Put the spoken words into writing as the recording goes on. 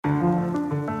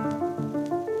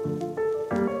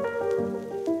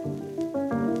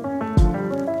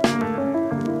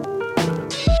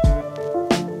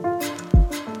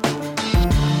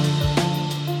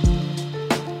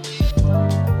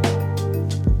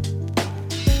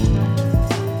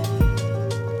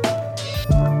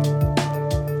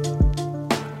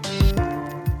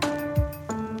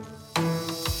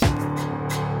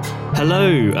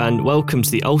Hello and welcome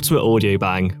to the Ultimate Audio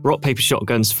Bang, Rock Paper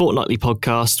Shotgun's fortnightly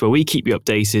podcast where we keep you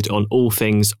updated on all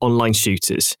things online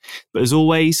shooters. But as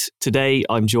always, today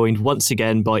I'm joined once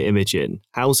again by Imogen.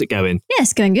 How's it going? Yeah,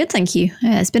 it's going good, thank you.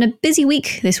 It's been a busy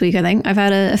week this week, I think. I've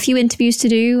had a few interviews to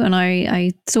do and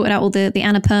I sorted out all the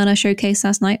Annapurna showcase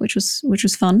last night, which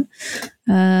was fun.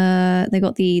 They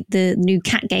got the new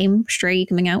cat game Stray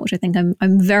coming out, which I think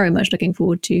I'm very much looking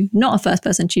forward to. Not a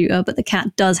first-person shooter, but the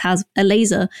cat does have a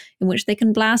laser in which they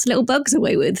can blast little bugs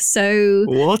away with. So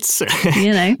what?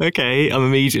 You know. Okay, I'm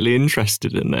immediately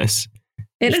interested in this.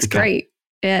 It looks great.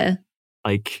 Yeah.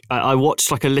 Like I watched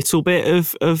like a little bit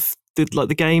of the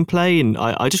gameplay, and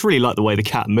I just really like the way the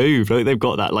cat moved. Like, they've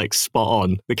got that like spot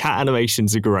on. The cat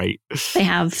animations are great. They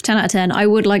have 10 out of 10. I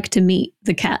would like to meet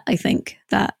the cat, I think,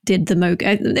 that did the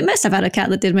they must have had a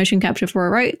cat that did motion capture for it,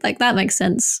 right? Like, that makes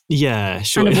sense. Yeah,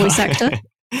 sure. And a voice actor.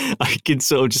 I can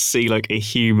sort of just see like a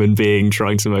human being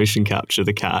trying to motion capture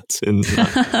the cat, and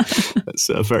that's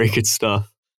very good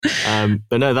stuff.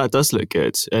 But no, that does look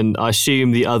good. And I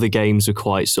assume the other games are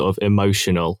quite sort of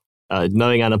emotional.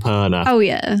 Knowing Annapurna. Oh,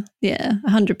 yeah. Yeah,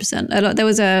 100%. There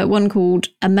was one called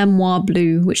A Memoir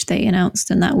Blue, which they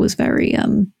announced, and that was very,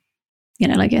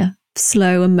 like a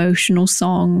slow, emotional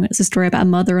song. It's a story about a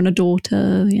mother and a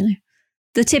daughter,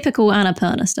 the typical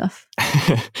Annapurna stuff.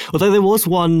 Although there was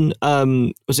one,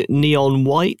 was it Neon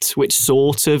White, which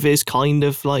sort of is kind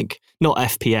of like, not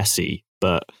FPS-y,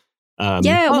 but... they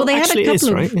had a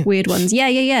couple of weird ones. ones.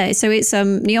 Yeah. So it's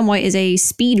Neon White is a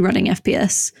speedrunning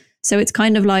FPS. So it's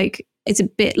kind of like, it's a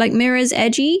bit like Mirror's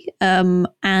Edgy,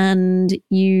 and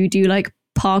you do like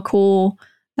parkour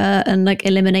and like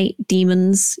eliminate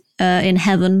demons in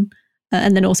heaven.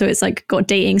 And then also it's like got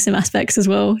dating sim aspects as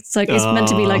well. It's like, it's meant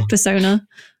to be like Persona.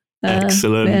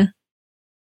 Excellent. Yeah.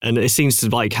 And it seems to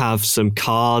like have some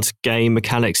card game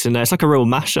mechanics in there. It's like a real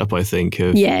mashup, I think,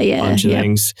 of a bunch of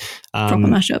things. Proper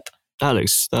mashup. That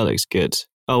looks good.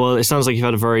 Oh, well, it sounds like you've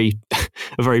had a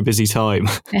very busy time.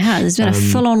 It has. It's been a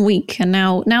full-on week, and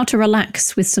now to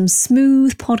relax with some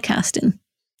smooth podcasting.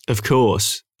 Of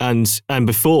course. And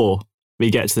before we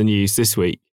get to the news this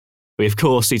week, we of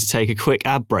course need to take a quick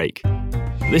ad break.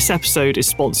 This episode is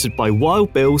sponsored by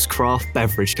Wild Bill's Craft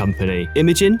Beverage Company.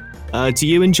 Imogen, do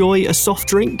you enjoy a soft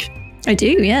drink? I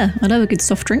do, yeah. I love a good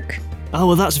soft drink. Oh,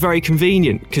 well, that's very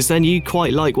convenient, because then you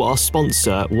quite like what our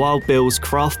sponsor, Wild Bill's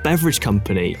Craft Beverage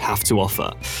Company, have to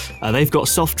offer. They've got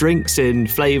soft drinks in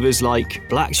flavours like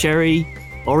black cherry,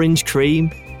 orange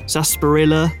cream,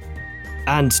 sarsaparilla,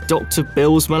 and Dr.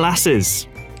 Bill's molasses.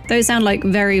 Those sound like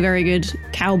very, very good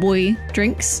cowboy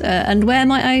drinks. And where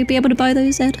might I be able to buy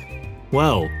those, Ed?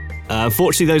 Well,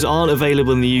 unfortunately, those aren't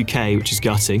available in the UK, which is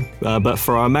gutting. But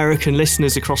for our American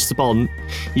listeners across the pond,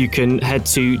 you can head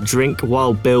to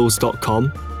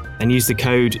drinkwildbills.com and use the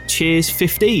code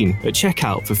CHEERS15 at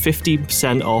checkout for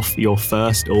 15% off your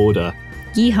first order.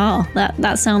 Yeehaw.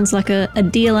 That sounds like a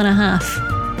deal and a half.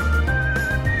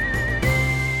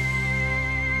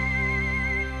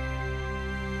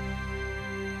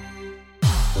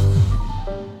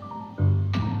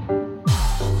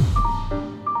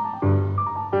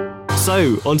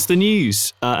 So, on to the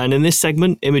news. And in this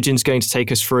segment, Imogen's going to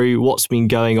take us through what's been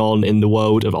going on in the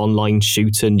world of online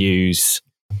shooter news.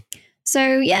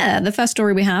 So, yeah, the first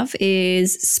story we have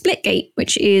is Splitgate,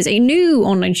 which is a new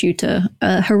online shooter.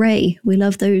 Hooray, we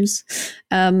love those.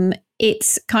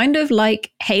 It's kind of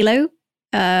like Halo,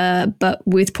 but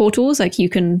with portals. Like you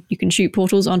can shoot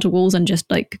portals onto walls and just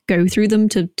like go through them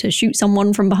to shoot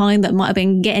someone from behind that might have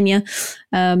been getting you.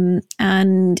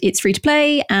 And it's free to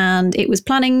play, and it was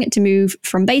planning to move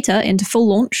from beta into full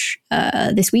launch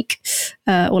this week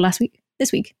or last week.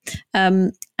 This week,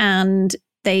 and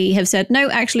they have said no.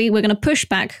 Actually, we're going to push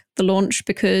back the launch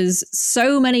because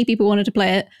so many people wanted to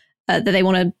play it that they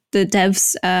wanted. The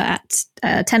devs at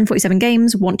 1047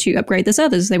 Games want to upgrade the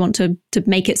servers. They want to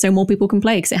make it so more people can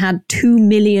play, because it had 2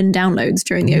 million downloads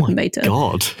during the open beta.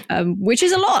 God, which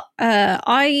is a lot.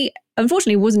 I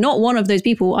unfortunately was not one of those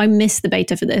people. I missed the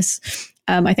beta for this.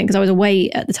 I think because I was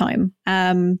away at the time.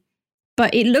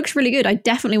 But it looks really good. I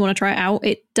definitely want to try it out.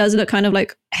 It does look kind of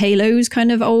like Halo's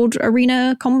kind of old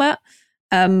arena combat,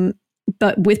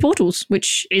 but with portals,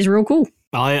 which is real cool.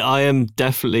 I am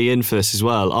definitely in for this as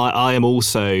well. I am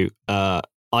also,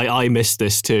 I missed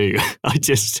this too.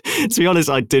 To be honest,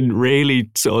 I didn't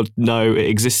really sort of know it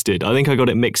existed. I think I got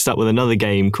it mixed up with another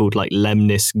game called like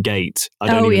Lemnis Gate. I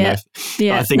don't even know.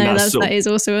 Yeah, I think that is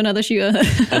also another shooter.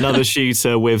 Another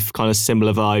shooter with kind of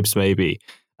similar vibes maybe.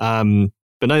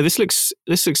 But no, this looks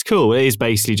cool. It is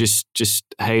basically just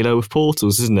Halo with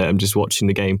portals, isn't it? I'm just watching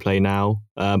the gameplay now.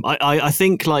 I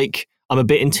think like I'm a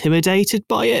bit intimidated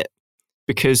by it.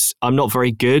 because I'm not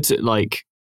very good at like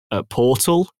at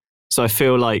Portal. So I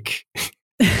feel like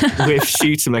with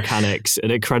shooter mechanics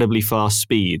and incredibly fast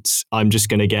speeds, I'm just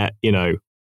going to get,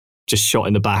 just shot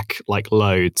in the back like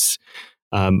loads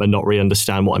and not really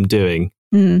understand what I'm doing.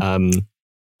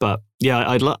 But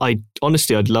yeah, I'd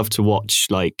honestly, I'd love to watch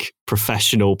like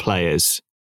professional players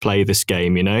play this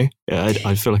game,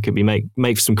 I feel like it'd be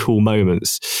make some cool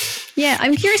moments. Yeah,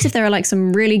 I'm curious if there are like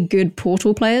some really good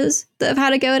Portal players that have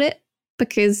had a go at it,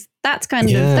 because that's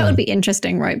that would be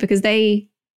interesting, right? Because I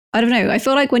don't know, I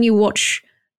feel like when you watch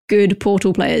good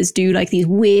Portal players do like these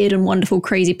weird and wonderful,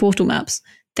 crazy Portal maps,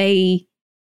 they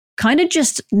kind of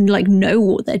just like know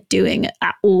what they're doing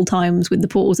at all times with the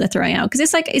portals they're throwing out.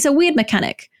 Because it's a weird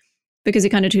mechanic, because it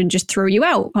kind of can just throw you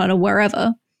out kind of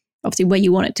wherever, obviously where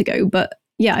you want it to go. But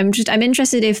yeah, I'm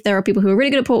interested if there are people who are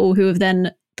really good at Portal who have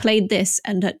then played this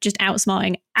and are just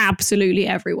outsmarting absolutely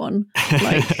everyone.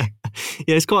 Like,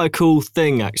 yeah, it's quite a cool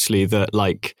thing actually that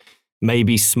like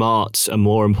maybe smarts are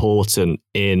more important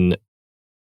in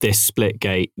this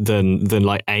Splitgate than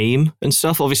like aim and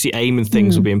stuff. Obviously, aim and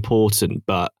things will be important,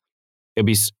 but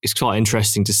it's quite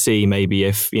interesting to see maybe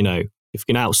if if you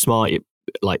can outsmart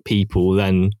like people,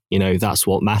 then that's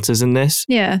what matters in this.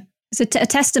 Yeah, it's a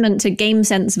testament to game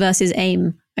sense versus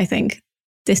aim. I think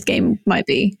this game might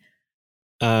be.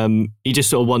 You just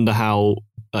sort of wonder how,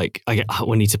 like,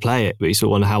 we need to play it, but you sort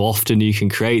of wonder how often you can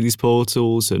create these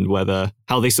portals and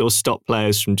how they sort of stop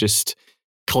players from just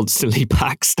constantly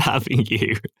backstabbing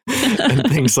you and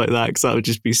things like that, because that would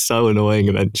just be so annoying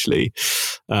eventually.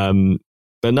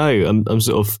 But no,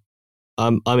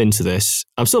 I'm into this.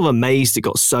 I'm sort of amazed it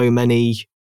got so many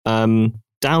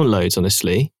downloads,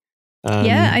 honestly.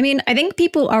 Yeah, I mean, I think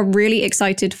people are really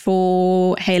excited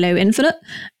for Halo Infinite,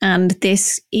 and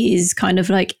this is kind of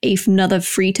like another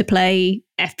free-to-play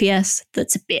FPS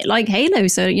that's a bit like Halo,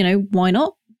 so, why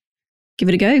not? Give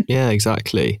it a go. Yeah,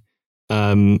 exactly.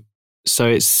 So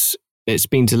it's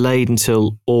been delayed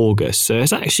until August, so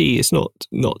it's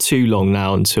not too long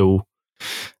now until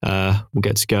we'll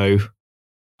get to go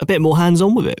a bit more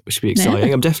hands-on with it, which should be exciting.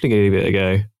 Yeah. I'm definitely going to give it a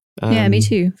go. Yeah, me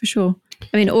too, for sure.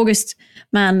 I mean, August,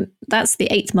 man, that's the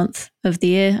 8th month of the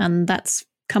year, and that's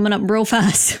coming up real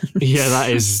fast. Yeah, that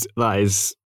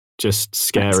is just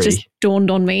scary. It's just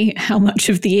dawned on me how much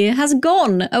of the year has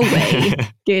gone away.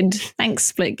 Good.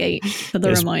 Thanks, Splitgate, for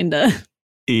the reminder.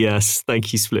 Yes,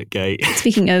 thank you, Splitgate.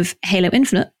 Speaking of Halo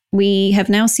Infinite, we have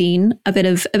now seen a bit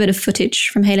of footage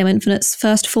from Halo Infinite's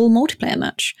first full multiplayer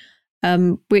match,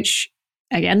 which,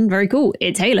 again, very cool.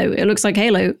 It's Halo. It looks like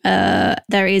Halo.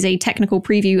 There is a technical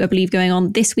preview, I believe, going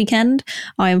on this weekend.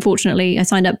 I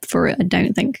signed up for it. I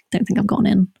don't think I've gotten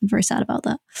in. I'm very sad about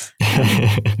that.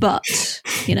 But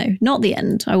not the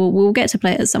end. We'll get to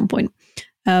play it at some point.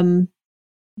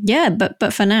 Yeah,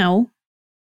 but for now,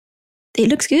 it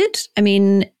looks good. I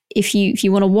mean, if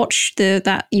you want to watch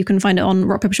that, you can find it on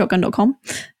rockpapershotgun.com.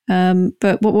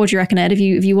 But what do you reckon, Ed? Have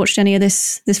you watched any of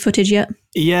this footage yet?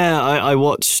 Yeah, I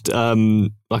watched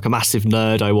like a massive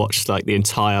nerd. I watched like the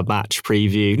entire match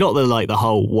preview, not the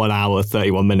whole 1 hour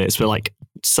 31 minutes, but like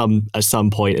at some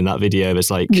point in that video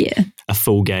there's like a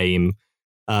full game.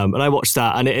 And I watched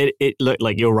that, and it looked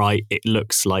like, you're right, it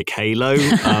looks like Halo.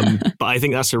 But I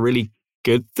think that's a really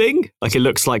good thing. Like, it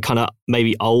looks like kind of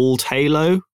maybe old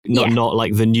Halo, not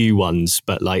like the new ones,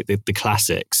 but like the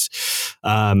classics.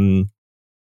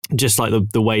 Just like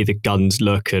the way the guns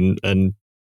look and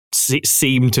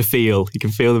seem to feel. You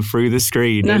can feel them through the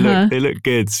screen. They look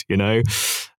good,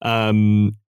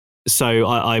 So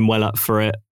I'm well up for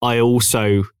it. I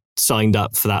also signed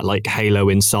up for that like Halo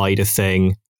Insider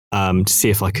thing to see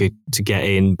if I could to get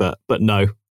in, but no,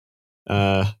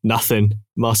 nothing.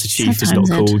 Master Chief has not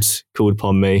called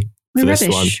upon me for this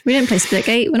one. We don't play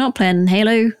Splitgate. We're not playing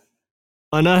Halo.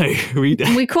 I know.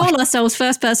 We call ourselves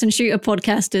first-person shooter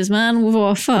podcasters, man.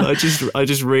 What fuck?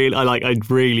 I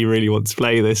really, really want to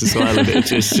play this as well, and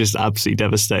it's just absolutely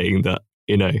devastating that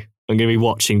I'm going to be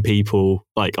watching people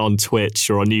like on Twitch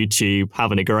or on YouTube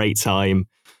having a great time.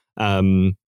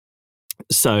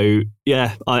 So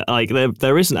yeah,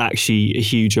 there isn't actually a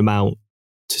huge amount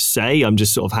to say. I'm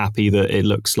just sort of happy that it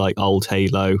looks like old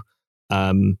Halo,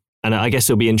 and I guess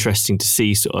it'll be interesting to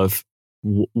see sort of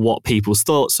what people's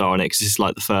thoughts are on it, because it's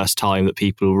like the first time that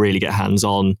people really get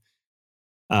hands-on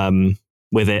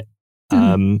with it.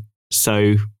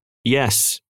 So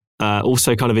yes,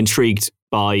 also kind of intrigued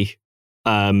by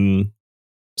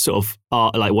sort of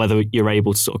like whether you're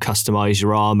able to sort of customize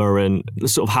your armor and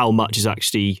sort of how much is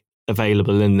actually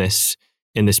available in this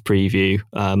preview,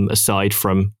 aside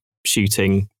from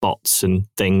shooting bots and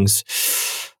things.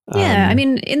 Yeah, I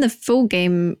mean, in the full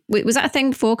game, was that a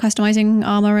thing before, customizing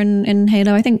armor in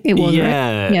Halo? I think it was,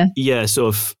 right? Yeah,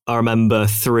 sort of. I remember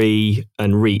 3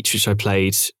 and Reach, which I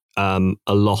played a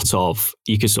lot of.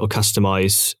 You could sort of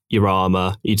customize your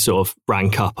armor. You'd sort of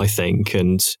rank up, I think,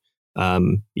 and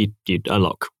you'd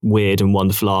unlock weird and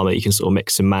wonderful armor you can sort of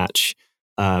mix and match.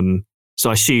 So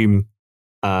I assume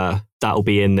that will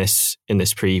be in this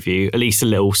preview, at least a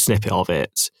little snippet of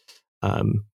it.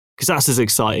 Because that's as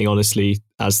exciting, honestly,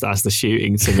 as the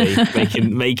shooting to me,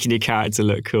 making your character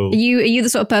look cool. Are you the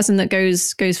sort of person that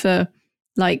goes for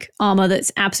like armor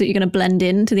that's absolutely going to blend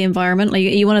into the environment? Like, are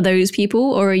you one of those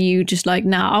people, or are you just like,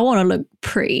 nah, I want to look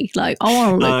pretty, like I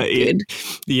want to look good?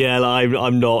 Yeah, like,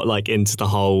 I'm not like into the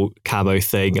whole camo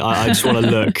thing. I just want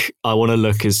to look. I want to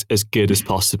look as good as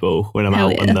possible when I'm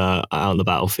out on the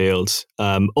battlefield.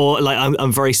 Or like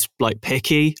I'm very like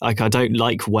picky. Like I don't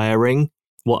like wearing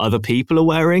what other people are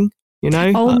wearing, you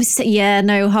know? Oh, yeah,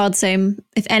 no, hard same.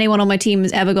 If anyone on my team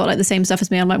has ever got like the same stuff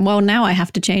as me, I'm like, well, now I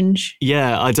have to change.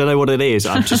 Yeah, I don't know what it is.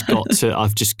 I've just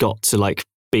got to like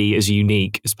be as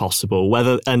unique as possible.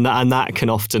 And that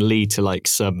can often lead to like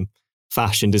some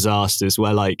fashion disasters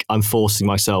where like I'm forcing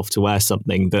myself to wear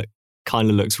something that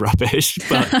kind of looks rubbish,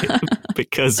 but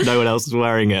because no one else is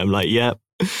wearing it, I'm like, yep.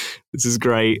 This is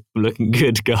great. I'm looking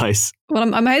good, guys.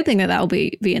 Well, I'm hoping that'll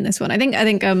be in this one. I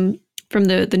think from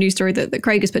the news story that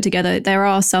Craig has put together, there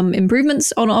are some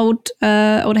improvements on old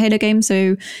Halo games. So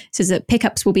it says that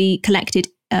pickups will be collected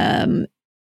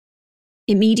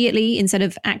immediately instead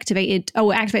of activated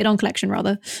on collection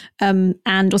rather.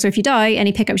 And also if you die,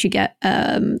 any pickups you get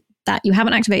that you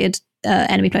haven't activated,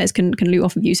 enemy players can loot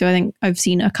off of you. So I think I've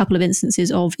seen a couple of instances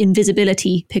of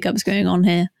invisibility pickups going on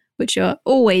here, which are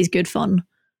always good fun.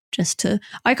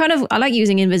 I like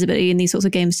using invisibility in these sorts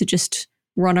of games to just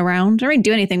run around. I don't really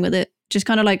do anything with it. Just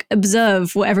kind of like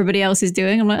observe what everybody else is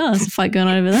doing. I'm like, oh, there's a fight going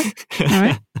on over there. All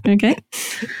right, okay.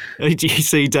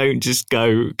 So you don't just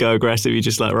go aggressive. You're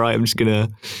just like, right, I'm just gonna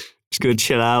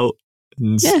chill out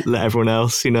and let everyone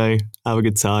else, have a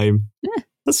good time. Yeah,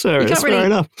 that's fair. That's fair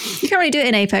enough. You can't really do it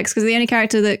in Apex because the only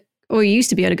character that used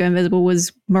to be able to go invisible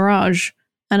was Mirage,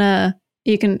 and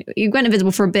you went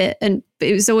invisible for a bit, and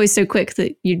it was always so quick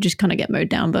that you just kind of get mowed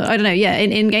down. But I don't know. Yeah,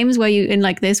 in games where you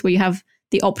have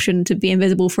the option to be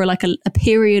invisible for like a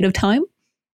period of time,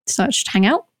 so just hang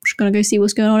out. I'm just gonna go see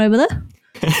what's going on over there.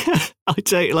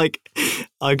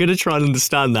 I'm gonna try and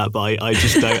understand that, but I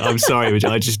just don't. I'm sorry, but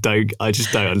I just don't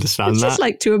understand that. I just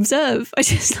like to observe. I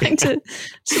just like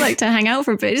to hang out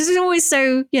for a bit. It's always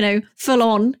so full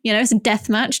on. It's a death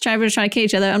match. Everyone's trying to kill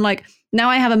each other. I'm like, now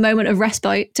I have a moment of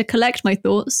respite to collect my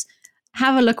thoughts,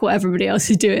 have a look what everybody else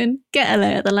is doing, get a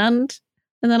lay of the land.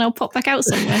 And then I'll pop back out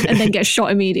somewhere and then get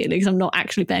shot immediately because I'm not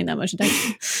actually paying that much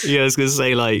attention. Yeah, I was going to say,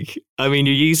 you're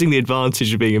using the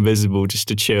advantage of being invisible just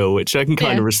to chill, which I can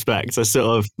kind of respect. I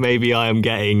sort of, maybe I am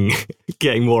getting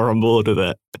more on board with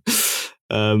it.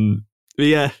 But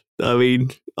yeah,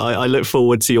 I look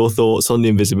forward to your thoughts on the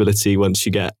invisibility once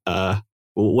you get,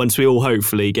 once we all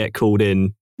hopefully get called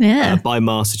in by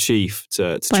Master Chief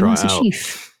to try Master out.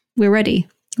 Chief. We're ready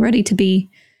to be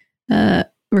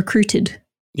recruited.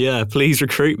 Yeah, please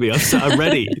recruit me. I'm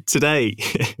ready today.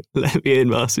 Let me in,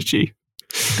 Master Chief.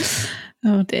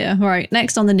 Oh dear. All right.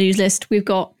 Next on the news list, we've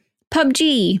got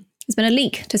PUBG. There's been a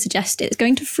leak to suggest it's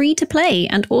going to free to play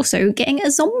and also getting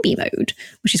a zombie mode,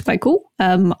 which is quite cool.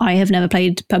 I have never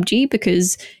played PUBG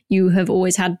because you have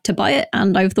always had to buy it.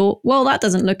 And I've thought, well, that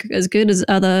doesn't look as good as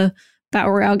other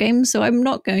Battle Royale games, so I'm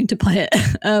not going to buy it.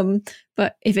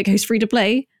 But if it goes free to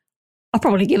play, I'll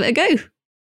probably give it a go.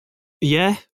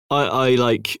 Yeah.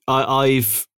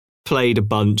 I've played a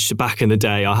bunch back in the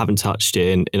day. I haven't touched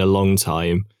it in a long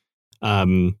time.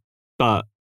 But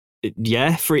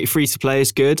yeah, free to play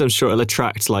is good. I'm sure it'll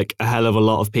attract like a hell of a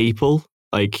lot of people.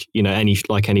 Any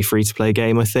free to play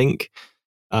game, I think.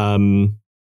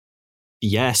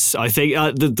 Yes, I think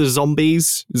the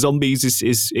zombies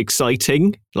is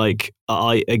exciting.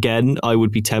 I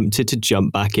would be tempted to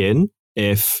jump back in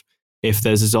if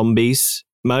there's a zombies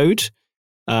mode.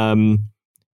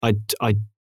 I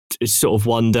sort of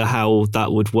wonder how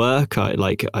that would work. I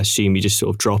assume you just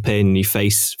sort of drop in, you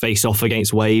face off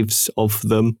against waves of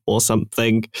them or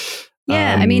something.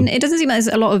 Yeah, it doesn't seem like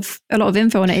there's a lot of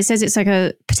info on it. It says it's like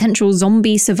a potential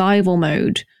zombie survival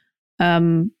mode,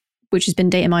 which has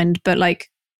been data mined. But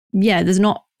there's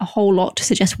not a whole lot to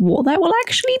suggest what that will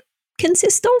actually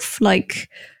consist of.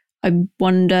 I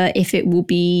wonder if it will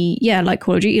be like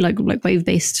Call of Duty, like wave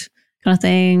based kind of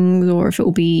things, or if it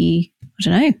will be, I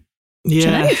don't know.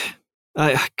 Yeah,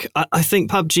 I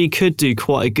think PUBG could do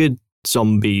quite a good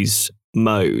zombies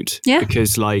mode. Yeah,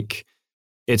 because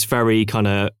it's very kind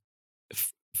of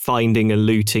finding and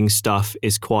looting stuff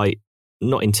is quite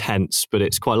not intense, but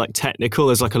it's quite like technical.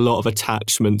 There's like a lot of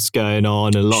attachments going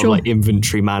on, and a lot of like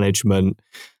inventory management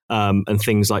and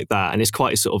things like that. And it's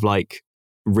quite sort of like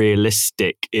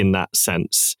realistic in that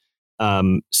sense.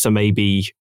 So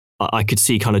maybe I could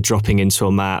see kind of dropping into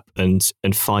a map and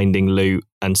finding loot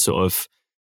and sort of,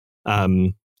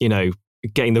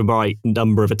 getting the right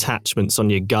number of attachments on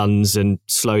your guns and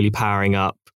slowly powering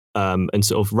up and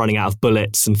sort of running out of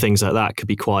bullets and things like that could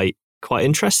be quite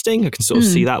interesting. I can sort of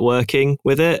see that working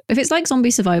with it. If it's like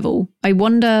zombie survival, I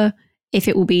wonder if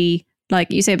it will be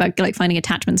like you say about like finding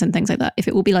attachments and things like that. If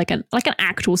it will be like an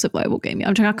actual survival game.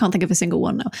 I can't think of a single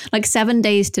one now. Like 7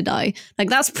 Days to Die. Like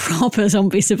that's proper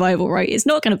zombie survival, right? It's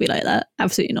not going to be like that.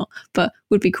 Absolutely not. But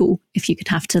would be cool if you could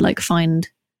have to like find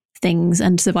things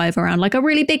and survive around like a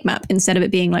really big map instead of it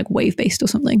being like wave based or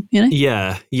something, you know?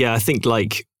 Yeah. I think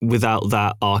like without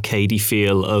that arcadey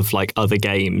feel of like other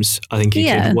games, I think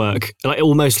it could work like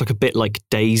almost like a bit like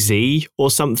DayZ or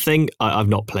something. I've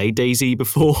not played DayZ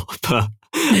before, but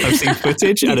I've seen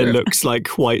footage and it looks like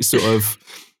quite sort of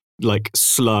like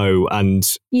slow and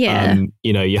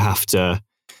you have to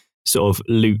sort of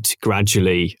loot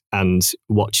gradually and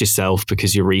watch yourself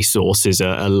because your resources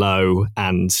are low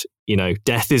and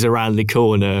death is around the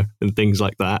corner and things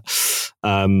like that.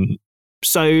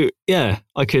 So yeah,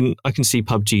 I can see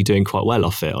PUBG doing quite well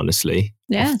off it, honestly.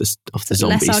 Yeah, off the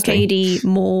zombies less arcadey,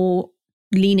 more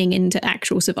leaning into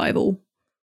actual survival.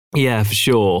 Yeah, for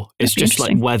sure. It's just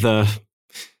like whether,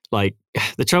 like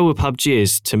the trouble with PUBG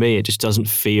is, to me, it just doesn't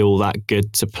feel that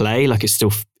good to play. Like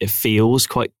it feels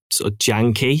quite sort of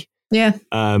janky. Yeah.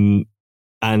 And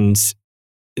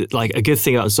like a good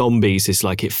thing about zombies is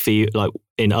like it feel like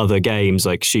in other games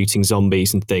like shooting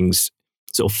zombies and things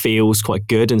sort of feels quite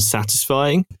good and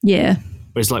satisfying. Yeah.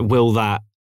 Whereas like will that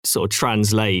sort of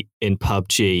translate in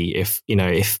PUBG if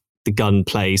the gun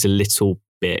plays a little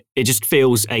bit? It just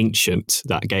feels ancient,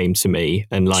 that game, to me.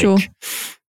 And like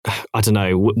I don't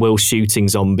know, will shooting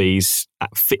zombies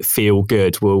feel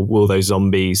good? Will those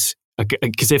zombies,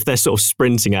 because if they're sort of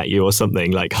sprinting at you or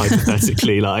something, like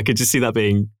hypothetically, like I could just see that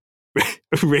being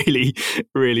really,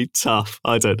 really tough.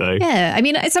 I don't know. Yeah, I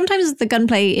mean, sometimes the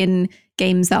gunplay in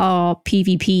games that are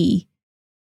PvP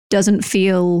doesn't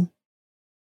feel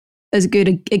as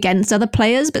good against other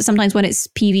players, but sometimes when it's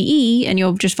PvE and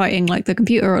you're just fighting like the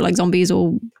computer or like zombies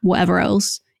or whatever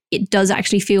else, it does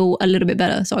actually feel a little bit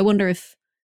better. So I wonder if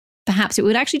perhaps it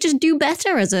would actually just do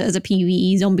better as a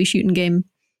PvE zombie shooting game.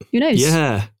 Who knows?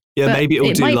 Yeah, but maybe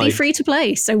it might be free to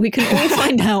play, so we can all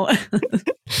find out.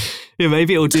 Yeah,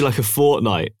 maybe it'll do like a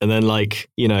Fortnite, and then like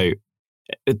the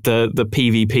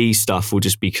PvP stuff will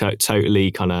just be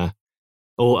totally kind of.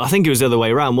 Or I think it was the other way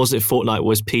around, wasn't it? Fortnite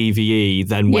was PvE,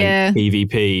 then went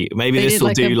PvP. Maybe this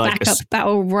will do like a backup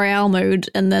battle royale mode,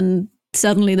 and then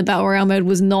suddenly the battle royale mode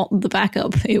was not the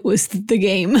backup; it was the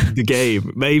game. The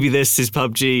game. Maybe this is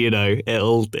PUBG.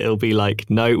 It'll be like,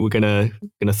 no, we're gonna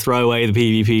throw away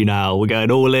the PvP now. We're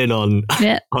going all in on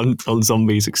on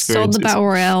zombies experiences. So the battle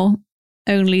royale,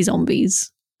 only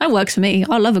zombies. That works for me.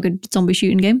 I love a good zombie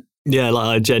shooting game. Yeah, like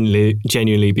I'd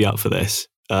genuinely be up for this.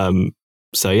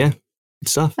 So yeah. Good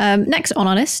stuff. Next on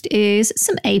our list is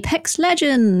some Apex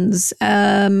Legends.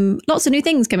 Lots of new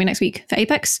things coming next week for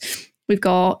Apex. We've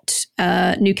got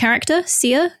a new character,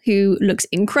 Sia, who looks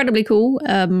incredibly cool.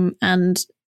 And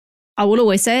I will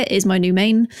always say it is my new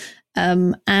main.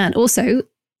 And also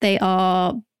they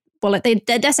are, well, like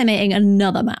they're decimating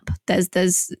another map.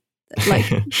 There's like,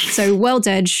 so World's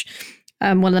Edge,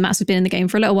 one of the maps has been in the game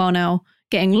for a little while now,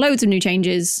 getting loads of new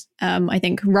changes. I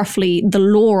think roughly the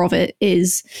lore of it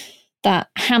is that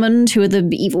Hammond, who are the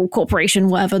evil corporation,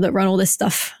 whatever, that run all this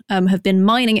stuff, have been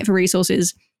mining it for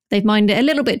resources. They've mined it a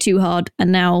little bit too hard,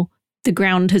 and now the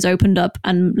ground has opened up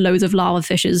and loads of lava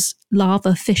fissures.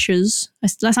 I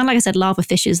sound like I said lava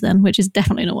fishes then, which is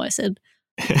definitely not what I said.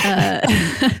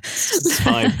 It's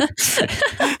fine.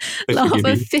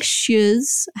 Lava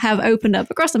fissures have opened up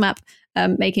across the map,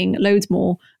 making loads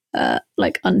more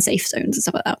like unsafe zones and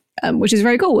stuff like that, which is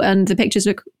very cool. And the pictures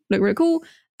look really cool.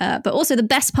 But also the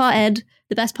best part, Ed,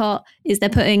 is they're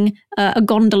putting a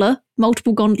gondola,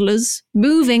 multiple gondolas,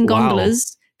 moving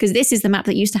gondolas, because this is the map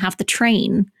that used to have the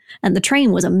train. And the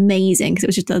train was amazing because it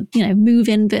was just a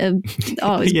move-in bit of,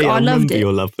 I loved it.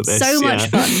 Your love for this. So much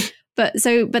fun. But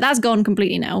that's gone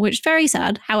completely now, which is very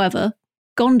sad. However,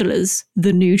 gondolas,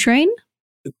 the new train.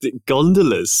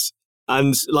 Gondolas.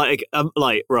 And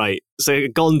right. So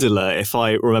gondola, if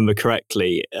I remember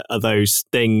correctly, are those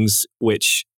things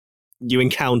which you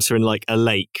encounter in like a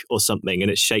lake or something,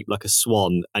 and it's shaped like a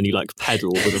swan, and you like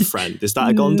pedal with a friend. Is that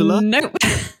a gondola? Nope.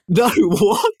 No,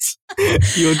 what?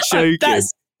 You're joking.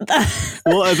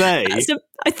 What are they?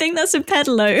 I think that's a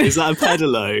pedalo. Is that a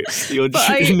pedalo?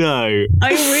 No.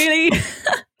 I really...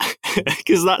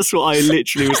 Because that's what I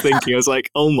literally was thinking. I was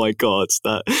like, oh my God,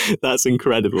 that's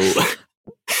incredible.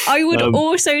 I would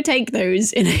also take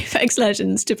those in Apex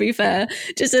Legends, to be fair.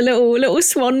 Just a little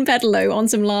swan pedalo on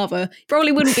some lava.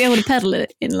 Probably wouldn't be able to pedal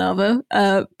it in lava.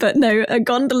 But no, a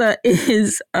gondola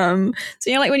is... so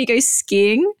like when you go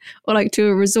skiing or like to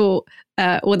a resort,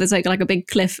 or there's like a big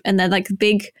cliff and they're like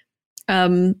big...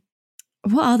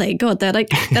 what are they? God, they're like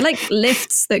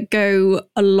lifts that go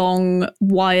along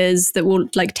wires that will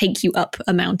like take you up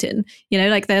a mountain. You know,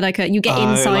 like they're like you get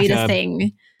inside a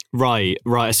thing. Right.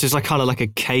 So it's like kind of like a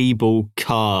cable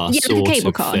car. Yeah, like a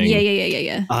cable car. Thing.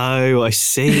 Yeah. Oh, I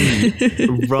see.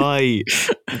 Right.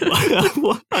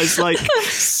 I was like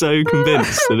so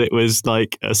convinced that it was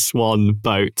like a swan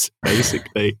boat,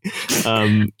 basically.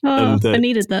 I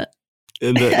needed that.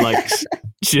 And that like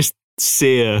just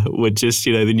Seer would just,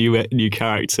 the new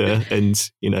character,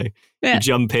 and you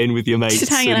jump in with your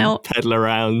mates and out. pedal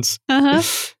around, and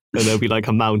there'll be like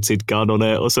a mounted gun on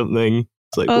it or something.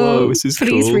 It's like, whoa, this is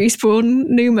please cool. Respawn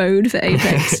new mode for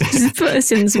Apex. Just put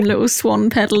us in some little swan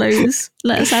pedalos.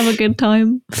 Let us have a good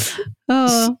time.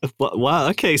 Oh. Wow.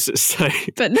 Okay. So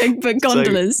but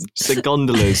gondolas. So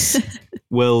gondolas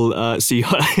will. So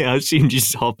I assume you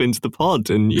just hop into the pod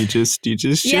and you just chilling.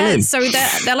 Yeah. So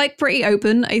they're like pretty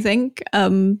open, I think.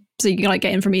 So you can like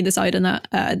get in from either side and that.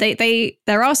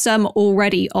 There are some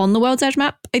already on the World's Edge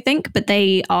map, I think, but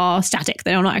they are static.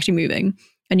 They are not actually moving.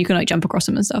 And you can like jump across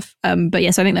them and stuff. But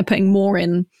yes, I think they're putting more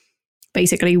in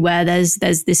basically where there's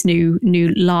this new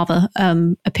lava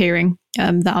appearing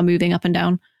that are moving up and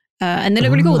down. And they look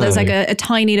really cool. There's like a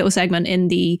tiny little segment in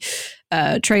the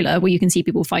trailer where you can see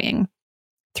people fighting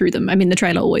through them. I mean, the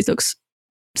trailer always looks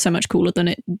so much cooler than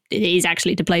it is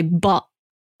actually to play. But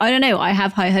I don't know. I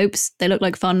have high hopes. They look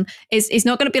like fun. It's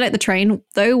not going to be like the train,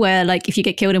 though, where like if you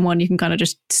get killed in one, you can kind of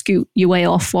just scoot your way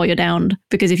off while you're downed.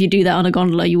 Because if you do that on a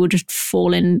gondola, you will just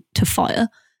fall into fire.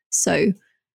 So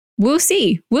we'll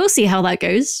see. We'll see how that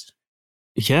goes.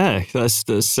 Yeah, that's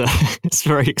it's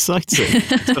very exciting.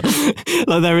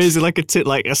 Like there is like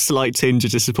a slight tinge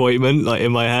of disappointment like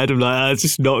in my head. I'm like, it's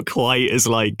just not quite as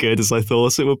like good as I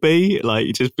thought it would be.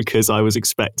 Like just because I was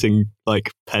expecting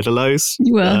like pedalos.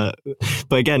 You were.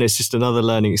 But again, it's just another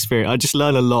learning experience. I just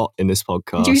learn a lot in this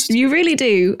podcast. You really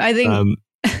do. I think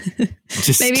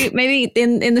maybe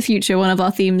in the future one of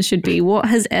our themes should be what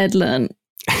has Ed learned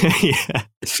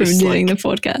from doing the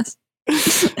podcast.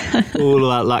 All of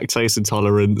that lactose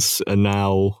intolerance, and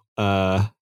now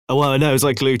well no, it was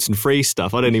like gluten-free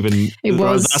stuff. I don't even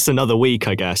that's another week,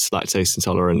 I guess, lactose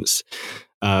intolerance.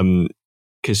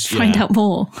 Because find out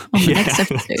more on the next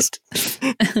episode.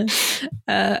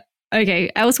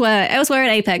 Okay, elsewhere at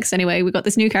Apex anyway, we've got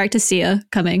this new character Seer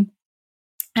coming,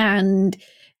 and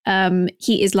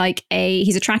he is like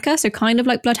he's a tracker, so kind of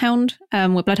like Bloodhound,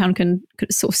 where Bloodhound can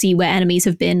sort of see where enemies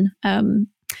have been,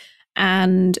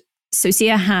 and so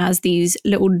Seer has these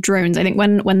little drones. I think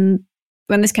when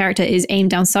this character is aimed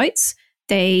down sights,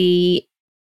 it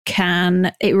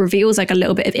reveals like a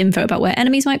little bit of info about where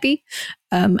enemies might be.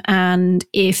 And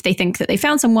if they think that they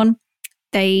found someone,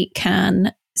 they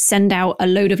can send out a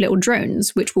load of little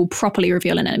drones, which will properly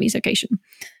reveal an enemy's location.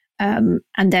 And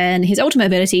then his ultimate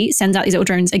ability sends out these little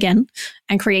drones again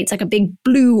and creates like a big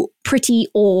blue pretty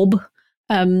orb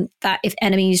that if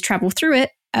enemies travel through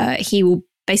it, he will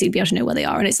basically be able to know where they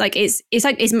are. And it's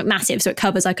massive, so it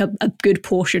covers like a good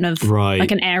portion of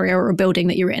like an area or a building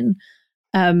that you're in.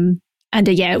 And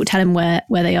it will tell him where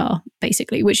they are,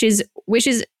 basically, which is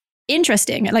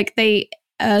interesting. Like the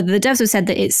devs have said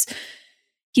that he's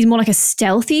more like a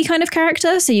stealthy kind of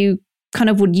character, so you kind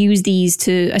of would use these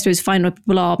to, I suppose, find where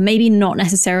people are, maybe not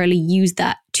necessarily use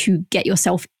that to get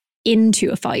yourself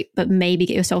into a fight, but maybe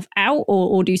get yourself out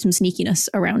or do some sneakiness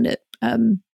around it.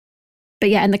 But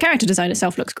yeah, and the character design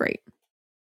itself looks great.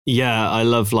 Yeah, I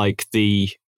love like the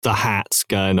hats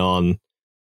going on.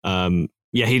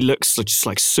 Yeah, he looks just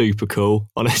like super cool,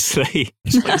 honestly.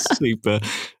 He's like super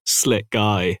slick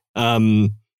guy.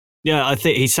 Yeah, I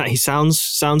think he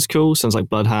sounds cool. Sounds like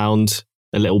Bloodhound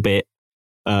a little bit.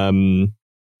 And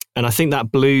I think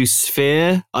that blue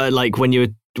sphere, like when you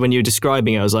were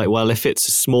describing it, I was like, well, if it's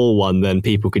a small one, then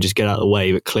people could just get out of the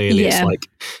way. But clearly it's like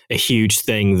a huge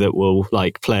thing that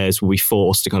players will be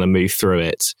forced to kind of move through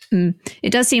it.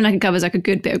 It does seem like it covers like a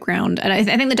good bit of ground. And I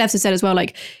think the devs have said as well,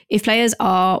 like if players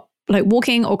are like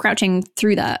walking or crouching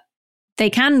through that, they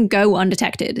can go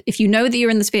undetected. If you know that you're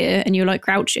in the sphere and you like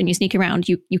crouch and you sneak around,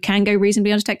 you can go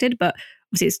reasonably undetected. But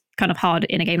obviously it's kind of hard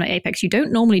in a game like Apex. You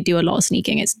don't normally do a lot of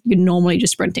sneaking. You're normally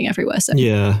just sprinting everywhere. So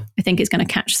yeah, I think it's going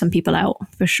to catch some people out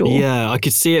for sure. Yeah, I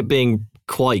could see it being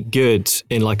quite good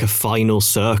in like a final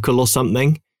circle or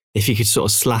something. If you could sort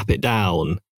of slap it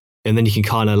down, and then you can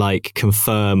kind of like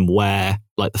confirm where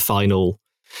like the final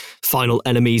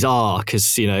enemies are,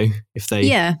 because if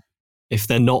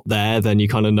they're not there, then you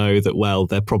kind of know that, well,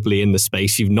 they're probably in the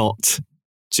space you've not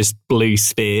just blue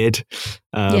speared.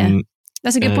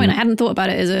 That's a good point. I hadn't thought about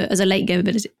it as a late game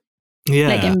ability.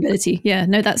 Late game ability. Yeah,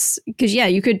 no, that's because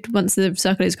you could, once the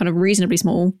circle is kind of reasonably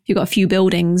small, you've got a few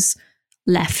buildings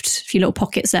left, a few little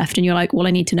pockets left, and you're like, well,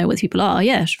 I need to know where the people are.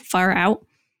 Yeah, fire it out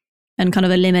and kind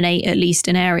of eliminate at least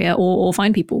an area or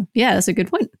find people. Yeah, that's a good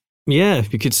point. Yeah,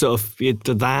 you could sort of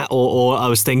do that, or I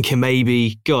was thinking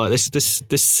maybe, God, this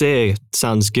Seer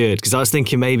sounds good, because I was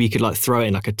thinking maybe you could like throw it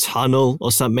in like a tunnel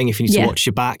or something. If you need to watch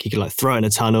your back, you could like throw it in a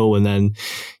tunnel, and then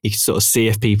you could sort of see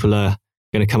if people are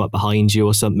going to come up behind you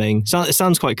or something. So it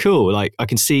sounds quite cool. Like I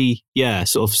can see,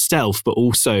 sort of stealth, but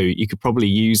also you could probably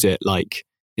use it like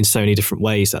in so many different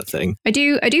ways, that thing. I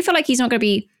do feel like he's not going to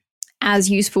be as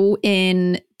useful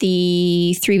in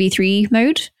the 3v3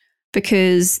 mode,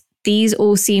 because these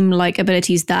all seem like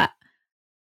abilities that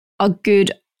are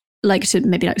good, like to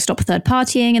maybe like stop third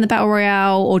partying in the battle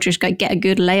royale, or just like get a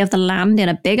good lay of the land in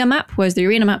a bigger map, whereas the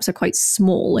arena maps are quite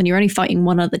small and you're only fighting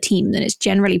one other team, then it's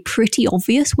generally pretty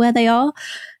obvious where they are.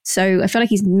 So I feel like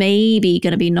he's maybe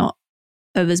going to be not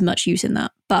of as much use in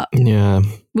that, but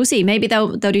we'll see. Maybe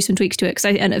they'll do some tweaks to it, because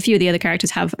and a few of the other characters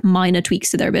have minor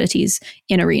tweaks to their abilities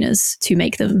in arenas to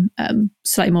make them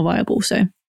slightly more viable. So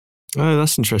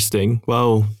that's interesting.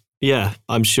 Well, yeah,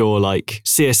 I'm sure like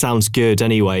Seer sounds good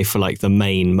anyway for like the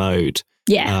main mode.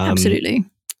 Yeah, absolutely.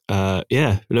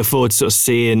 Look forward to sort of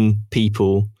seeing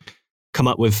people come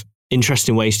up with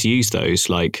interesting ways to use those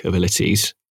like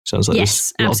abilities. Sounds like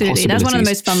yes, absolutely. That's one of the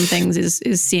most fun things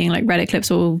is seeing like Reddit clips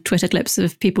or Twitter clips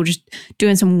of people just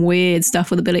doing some weird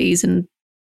stuff with abilities and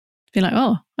being like,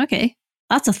 oh, okay,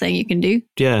 that's a thing you can do.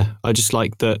 Yeah, I just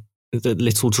like the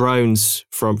little drones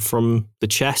from the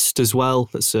chest as well.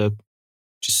 That's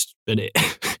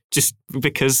just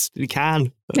because you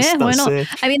can. Why not?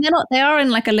 I mean, they are in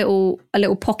like a little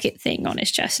pocket thing on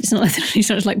his chest. It's not like he's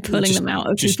just like pulling them out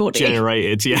of his body.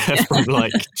 Generated, from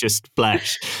like just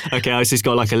flesh. Okay, so he's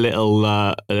got like a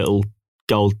little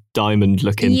gold diamond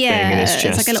looking thing in his chest.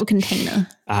 It's like a little container.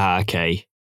 Okay.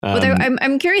 Although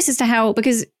I'm curious as to how,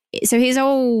 because so his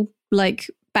whole like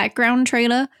background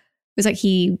trailer was like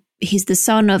he's the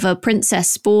son of a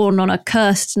princess born on a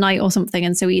cursed night or something,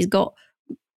 and so he's got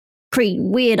pretty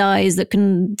weird eyes that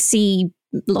can see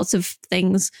lots of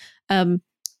things.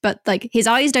 But like his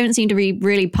eyes don't seem to be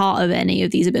really part of any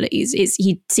of these abilities.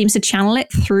 He seems to channel it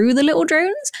through the little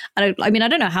drones. I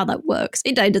don't know how that works.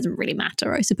 It doesn't really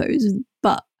matter, I suppose.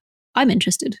 But I'm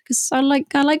interested because I like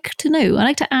to know. I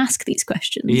like to ask these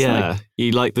questions. Yeah,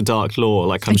 you like the dark lore.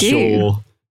 Like I'm sure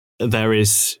there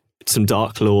is some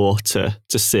dark lore to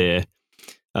Seer.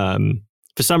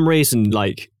 For some reason,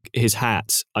 like his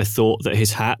hat, I thought that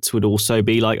his hat would also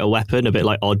be like a weapon, a bit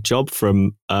like Oddjob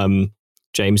from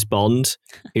James Bond,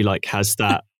 who like has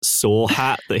that saw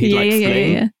hat that he'd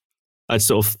fling. Yeah. I'd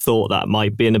sort of thought that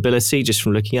might be an ability just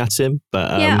from looking at him.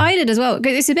 But I did as well.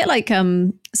 It's a bit like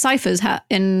Cypher's hat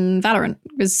in Valorant,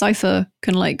 because Cypher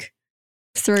can like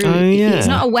throw. It's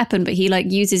not a weapon, but he like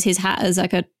uses his hat as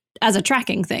like as a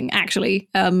tracking thing. Actually,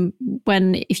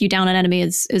 if you down an enemy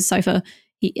as Cypher.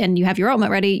 And you have your ultimate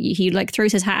ready, he like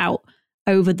throws his hat out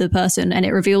over the person and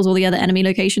it reveals all the other enemy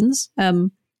locations.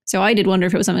 So I did wonder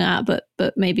if it was something like that,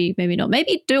 but maybe not.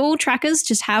 Maybe do all trackers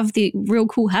just have the real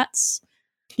cool hats?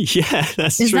 Yeah,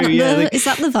 that's true. Is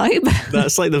that the vibe?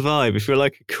 That's like the vibe. If you're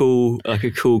like a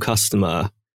cool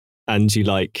customer and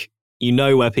you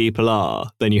know where people are,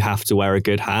 then you have to wear a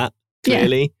good hat,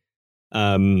 clearly.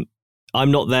 Yeah. I'm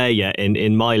not there yet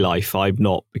in my life. I've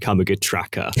not become a good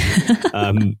tracker.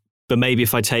 But maybe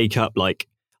if I take up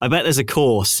I bet there's a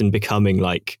course in becoming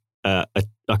like a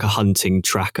hunting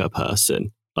tracker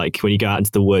person. Like when you go out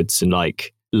into the woods and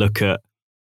like look at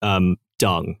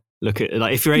dung, look at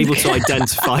like if you're able to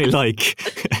identify like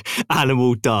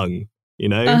animal dung,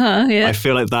 I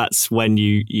feel like that's when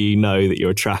you know that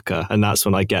you're a tracker, and that's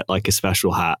when I get like a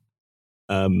special hat.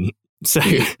 So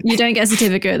you don't get a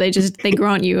certificate; they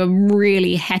grant you a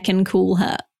really heckin' cool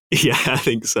hat. Yeah, I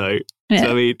think so. Yeah.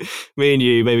 So I mean, me and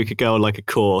you maybe could go on like a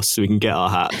course so we can get our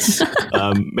hats.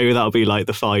 Maybe that'll be like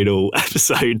the final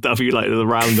episode. That'll be like the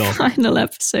round off. Final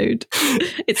episode.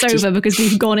 It's over because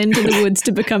we've gone into the woods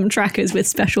to become trackers with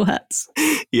special hats.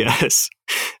 Yes.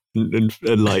 And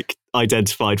like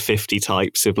identified 50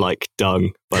 types of like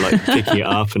dung by like picking it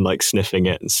up and like sniffing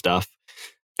it and stuff.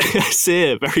 See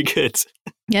it. Very good.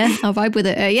 Yeah, I'll vibe with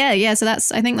it. Yeah. So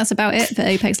I think that's about it for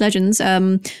Apex Legends.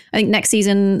 I think next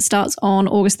season starts on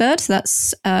August 3rd. So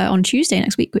that's on Tuesday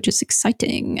next week, which is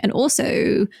exciting. And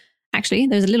also, actually,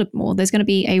 there's a little bit more. There's going to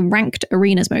be a ranked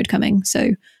arenas mode coming.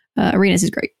 So arenas is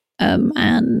great.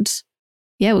 And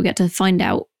yeah, we'll get to find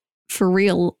out for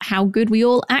real how good we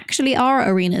all actually are at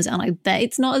arenas. And I bet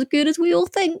it's not as good as we all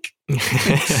think.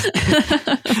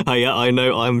 Yeah, I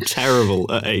know I'm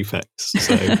terrible at Apex,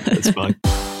 so it's fine.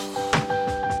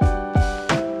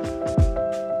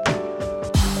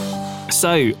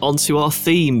 So, on to our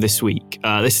theme this week.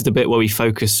 This is the bit where we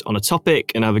focus on a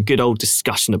topic and have a good old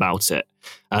discussion about it.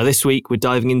 This week, we're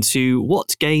diving into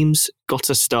what games got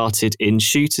us started in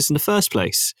shooters in the first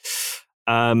place.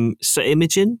 So,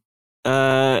 Imogen,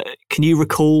 can you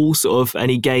recall sort of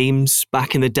any games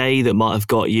back in the day that might have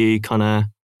got you kind of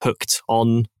hooked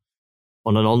on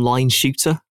an online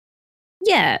shooter?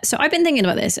 Yeah, so I've been thinking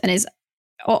about this, and it's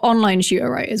online shooter,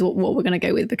 right, is what we're going to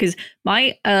go with, because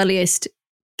my earliest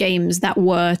games that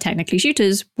were technically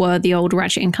shooters were the old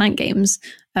Ratchet and Clank games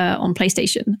on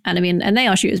PlayStation. And I mean, and they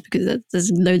are shooters because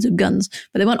there's loads of guns,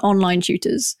 but they weren't online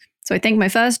shooters. So I think my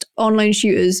first online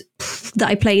shooters that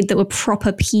I played that were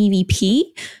proper PvP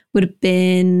would have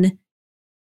been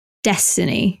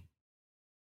Destiny.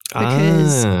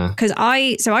 Because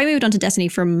I moved on to Destiny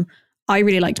from, I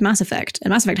really liked Mass Effect,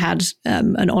 and Mass Effect had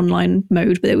an online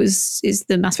mode, but is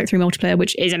the Mass Effect 3 multiplayer,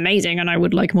 which is amazing, and I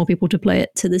would like more people to play it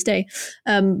to this day.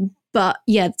 But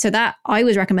yeah, so that I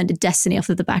was recommended Destiny off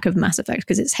of the back of Mass Effect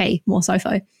because it's, hey, more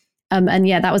sci-fi. And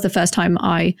yeah, that was the first time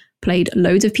I played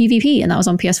loads of PvP, and that was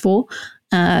on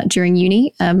PS4 during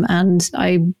uni. And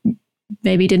I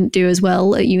maybe didn't do as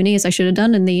well at uni as I should have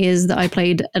done in the years that I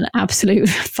played an absolute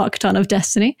fuck ton of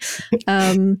Destiny.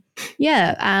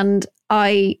 Yeah, and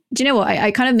do you know what?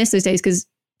 I kind of miss those days because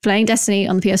playing Destiny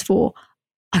on the PS4,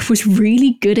 I was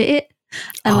really good at it.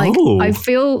 And I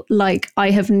feel like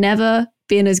I have never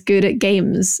been as good at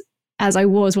games as I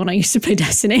was when I used to play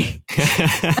Destiny.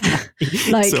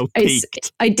 Like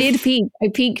I did peak. I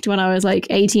peaked when I was like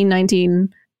 18,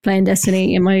 19 playing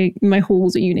Destiny in my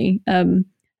halls at uni.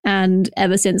 And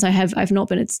ever since I've not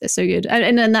been it's so good.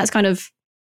 And then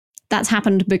that's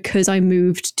happened because I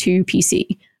moved to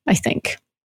PC, I think.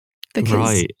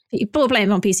 Because people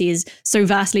playing on PC is so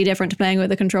vastly different to playing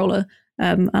with a controller.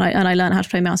 And I learned how to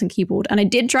play mouse and keyboard. And I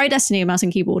did try Destiny with mouse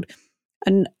and keyboard.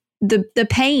 And the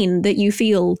pain that you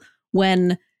feel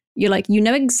when you're like, you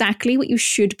know exactly what you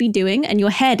should be doing, and your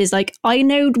head is like, I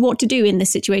know what to do in this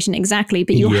situation exactly,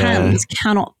 but your hands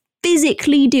cannot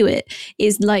physically do it,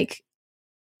 is like,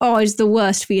 it's the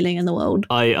worst feeling in the world.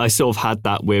 I sort of had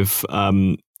that with,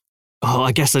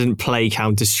 I guess I didn't play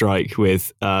Counter-Strike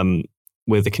with a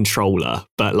controller,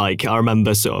 but like I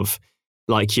remember sort of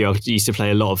like I used to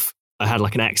play a lot of, I had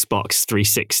like an Xbox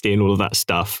 360 and all of that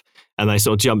stuff, and I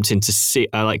sort of jumped into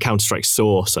like Counter-Strike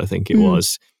Source, I think it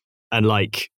was, and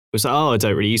like it was like, I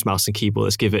don't really use mouse and keyboard,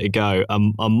 let's give it a go.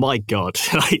 My God,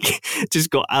 like just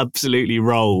got absolutely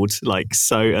rolled, like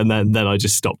so, and then I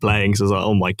just stopped playing. So I was like,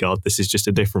 oh my God, this is just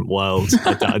a different world.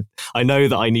 I know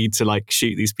that I need to like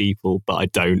shoot these people, but I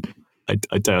don't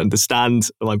understand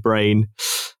my brain.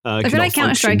 I feel like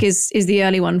Counter-Strike is the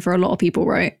early one for a lot of people,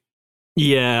 right?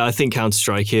 Yeah, I think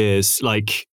Counter-Strike is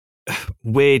like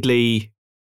weirdly.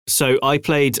 So I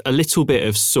played a little bit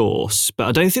of Source, but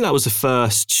I don't think that was the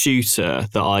first shooter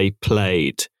that I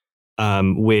played.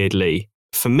 Weirdly,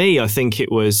 for me, I think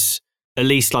it was, at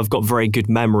least I've got very good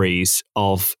memories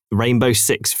of Rainbow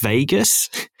Six Vegas.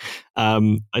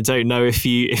 I don't know if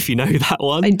you know that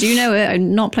one. I do know it. I've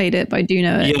not played it, but I do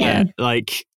know it. Yeah.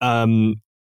 Like I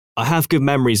have good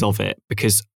memories of it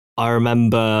because I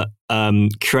remember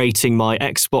creating my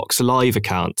Xbox Live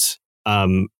account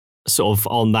sort of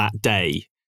on that day.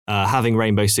 Having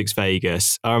Rainbow Six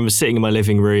Vegas, I remember sitting in my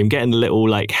living room, getting a little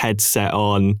like headset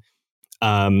on,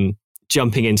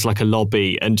 jumping into like a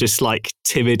lobby and just like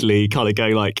timidly kind of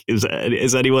going like, is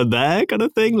anyone there kind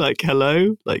of thing? Like,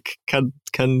 hello, like can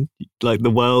like the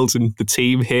world and the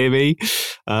team hear me?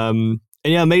 And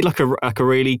yeah, I made like a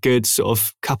really good sort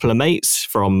of couple of mates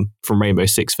from Rainbow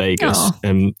Six Vegas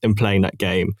and playing that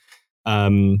game.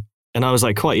 And I was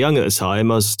like quite young at the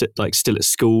time. I was still at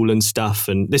school and stuff.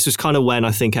 And this was kind of when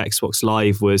I think Xbox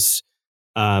Live was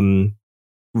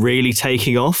really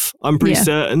taking off. I'm pretty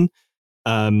certain.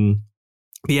 But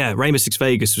yeah, Rainbow Six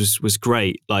Vegas was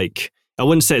great. Like I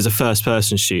wouldn't say it's a first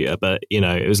person shooter, but you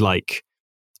know, it was like,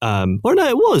 it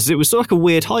was sort of like a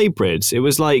weird hybrid. It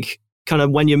was like kind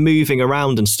of when you're moving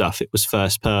around and stuff, it was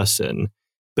first person.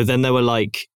 But then they were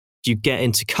like, you get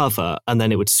into cover and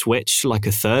then it would switch like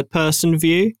a third person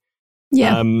view.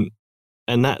 Yeah.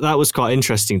 And that was quite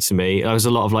interesting to me. There was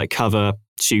a lot of like cover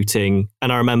shooting.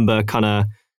 And I remember kind of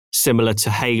similar to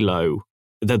Halo,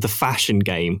 the fashion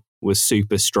game was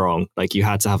super strong. Like you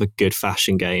had to have a good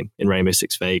fashion game in Rainbow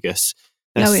Six Vegas.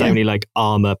 There's so many like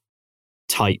armor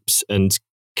types and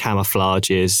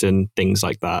camouflages and things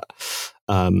like that.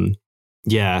 A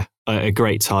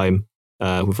great time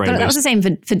with Rainbow. That was the same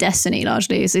for Destiny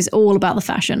largely. It's all about the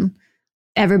fashion.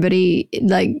 Everybody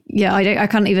I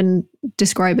can't even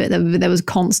describe it. There was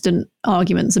constant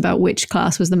arguments about which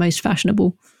class was the most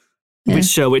fashionable.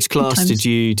 Which class did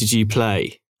you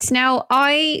play? So now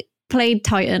I played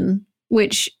Titan,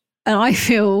 and I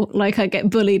feel like I get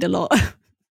bullied a lot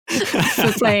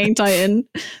for playing Titan,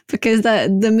 because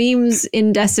the memes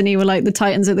in Destiny were like the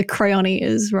Titans are the crayon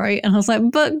eaters, right? And I was like,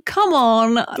 but come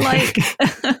on, like.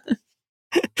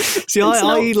 See,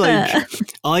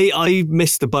 I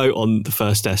missed the boat on the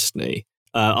first Destiny.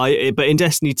 But in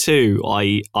Destiny 2,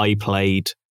 I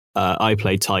played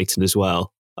Titan as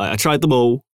well. I tried them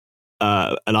all,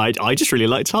 and I just really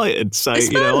like Titan. So it's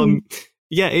fun.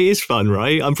 It is fun,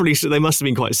 right? I'm pretty sure they must have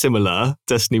been quite similar.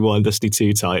 Destiny 1, Destiny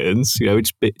 2 Titans,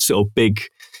 which sort of big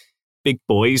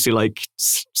boys who like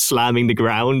slamming the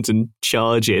ground and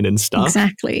charging and stuff.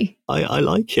 Exactly. I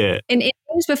like it. In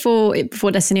games before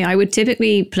Destiny, I would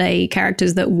typically play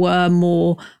characters that were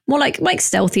more like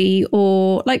stealthy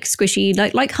or like squishy,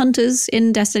 like hunters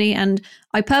in Destiny. And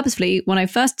I purposefully, when I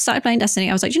first started playing Destiny,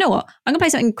 I was like, you know what? I'm gonna play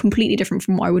something completely different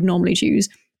from what I would normally choose.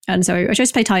 And so I chose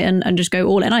to play Titan and just go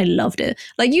all in. I loved it.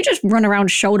 Like you just run around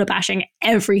shoulder bashing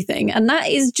everything, and that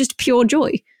is just pure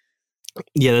joy.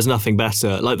 Yeah, there's nothing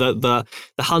better. Like the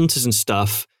hunters and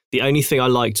stuff. The only thing I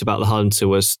liked about the hunter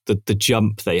was the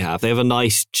jump they have. They have a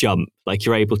nice jump. Like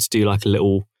you're able to do like a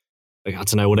little, like, I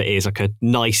don't know what it is, like a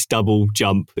nice double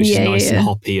jump, which is nice and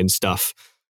hoppy and stuff.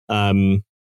 But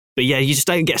yeah, you just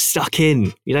don't get stuck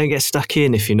in. You don't get stuck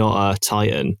in if you're not a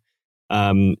Titan.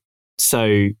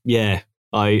 So yeah,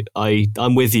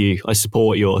 I'm with you. I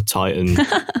support your Titan.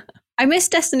 I miss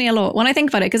Destiny a lot when I think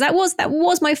about it, because that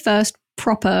was my first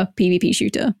proper PvP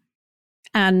shooter,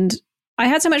 and I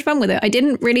had so much fun with it. I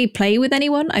didn't really play with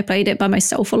anyone. I played it by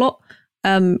myself a lot.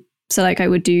 So like I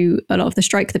would do a lot of the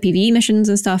PvE missions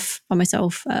and stuff by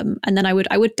myself, and then I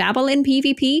would dabble in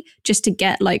PvP just to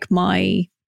get like my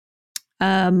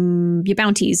your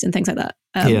bounties and things like that.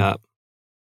 Yeah.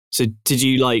 So did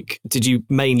you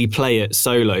mainly play it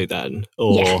solo then?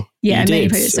 Or yeah, I mainly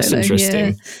played it solo. That's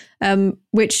interesting. Yeah.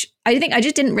 Which I think I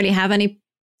just didn't really have any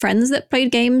friends that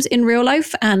played games in real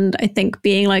life. And I think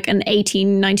being like an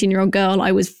 18, 19-year-old girl,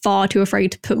 I was far too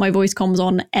afraid to put my voice comms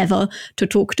on ever to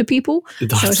talk to people.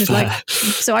 That's so I was just fair.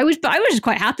 I was just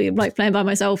quite happy like playing by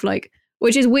myself, like,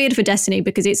 which is weird for Destiny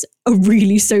because it's a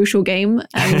really social game.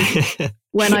 And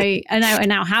when I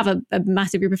now have a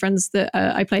massive group of friends that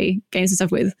I play games and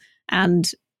stuff with.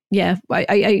 And yeah,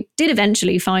 I did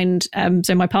eventually find,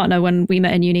 so my partner, when we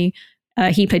met in uni,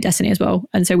 he played Destiny as well.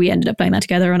 And so we ended up playing that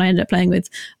together, and I ended up playing with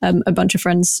a bunch of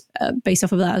friends based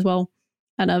off of that as well.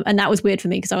 And that was weird for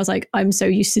me because I was like, I'm so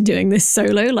used to doing this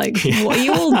solo. Like, what are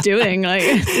you all doing? Like,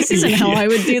 this isn't how I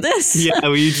would do this. Yeah,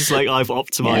 were you just like, I've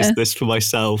optimized this for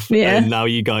myself, and now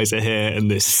you guys are here, and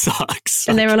this sucks.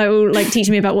 And they were like, all, like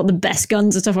teaching me about what the best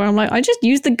guns and stuff are. I'm like, I just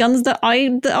use the guns that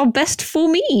are best for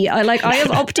me. I have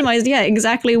optimized,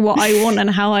 exactly what I want and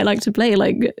how I like to play.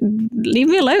 Like, leave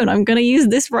me alone. I'm going to use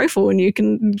this rifle, and you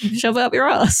can shove it up your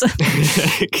ass.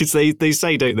 Because they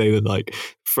say, don't they, that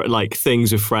like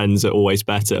things with friends are always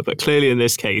better, but clearly in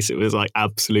this case it was like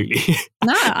absolutely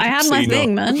no, I had my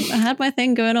thing, man. I had my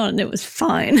thing going on and it was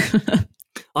fine.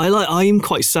 I'm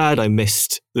quite sad I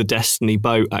missed the Destiny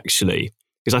boat, actually,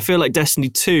 because I feel like Destiny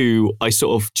 2 I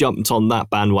sort of jumped on that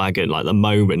bandwagon like the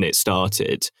moment it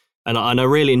started, and I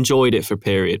really enjoyed it for a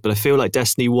period, but I feel like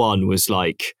Destiny 1 was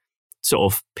like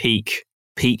sort of peak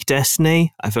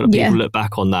Destiny. I feel like people look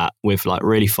back on that with like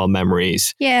really fond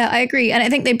memories. Yeah, I agree. And I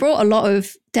think they brought a lot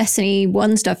of Destiny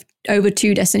 1 stuff over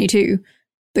to Destiny 2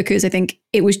 because I think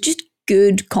it was just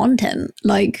good content.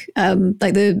 Like I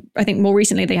think more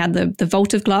recently they had the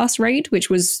Vault of Glass raid,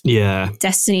 which was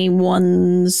Destiny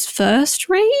 1's first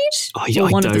raid. Oh, yeah,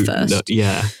 one of the first. No,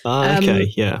 yeah.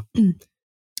 Okay, yeah.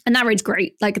 And that raid's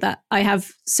great. Like that, I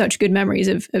have such good memories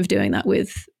of doing that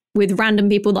with random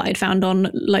people that I'd found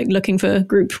on like looking for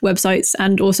group websites,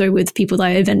 and also with people that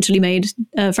I eventually made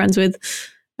friends with.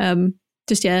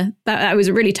 That was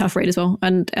a really tough raid as well.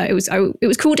 And it was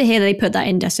cool to hear that they put that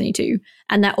in Destiny 2.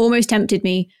 And that almost tempted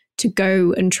me to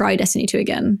go and try Destiny 2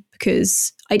 again,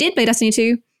 because I did play Destiny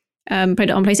 2, played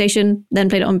it on PlayStation, then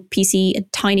played it on PC a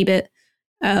tiny bit.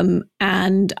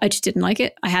 And I just didn't like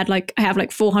it. I have like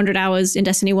 400 hours in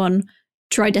Destiny 1.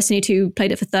 tried Destiny 2,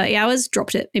 played it for 30 hours,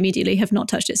 dropped it immediately, have not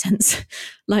touched it since.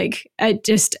 Like, it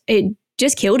just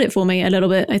killed it for me a little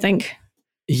bit, I think.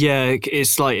 Yeah,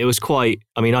 it's like, it was quite,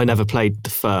 I mean, I never played the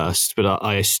first, but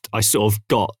I sort of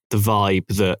got the vibe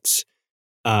that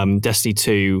Destiny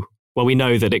 2, well, we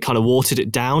know that it kind of watered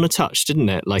it down a touch, didn't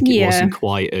it? Like, it wasn't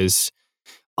quite as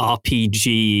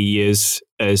RPG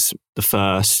as the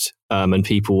first, and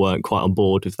people weren't quite on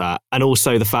board with that. And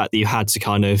also the fact that you had to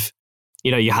kind of,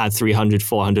 you had 300,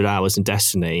 400 hours in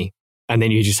Destiny, and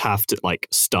then you just have to like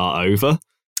start over.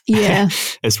 Yeah.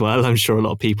 As well. I'm sure a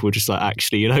lot of people were just like,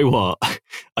 actually, you know what?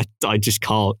 I just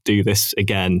can't do this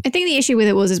again. I think the issue with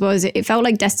it was it felt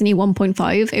like Destiny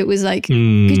 1.5. It was like,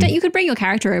 you could bring your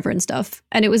character over and stuff.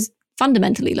 And it was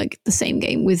fundamentally like the same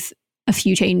game with a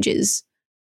few changes.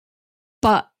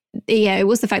 But yeah, it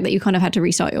was the fact that you kind of had to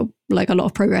restart your, like, a lot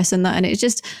of progress in that. And it's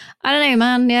just, I don't know,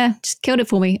 man. Yeah, just killed it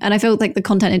for me. And I felt like the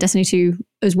content in Destiny 2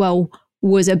 as well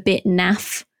was a bit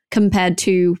naff compared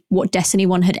to what Destiny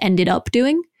 1 had ended up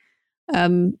doing.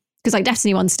 Because like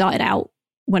Destiny 1 started out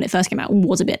when it first came out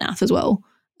was a bit naff as well.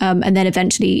 And then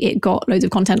eventually it got loads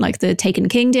of content like the Taken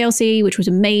King DLC, which was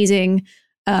amazing.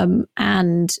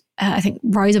 And I think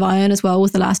Rise of Iron as well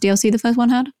was the last DLC the first one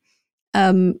had.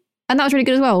 And that was really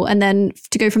good as well. And then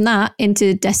to go from that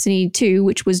into Destiny 2,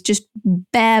 which was just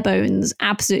bare bones,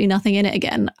 absolutely nothing in it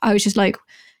again. I was just like,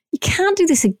 you can't do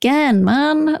this again,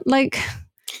 man. Like,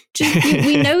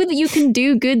 we know that you can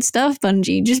do good stuff,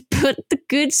 Bungie. Just put the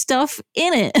good stuff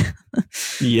in it.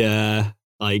 Yeah,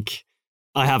 like,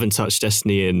 I haven't touched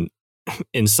Destiny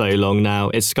in so long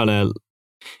now. It's kind of,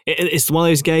 it's one of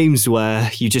those games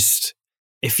where you just,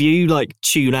 if you like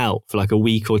tune out for like a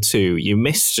week or two, you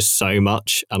miss just so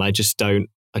much, and I just can't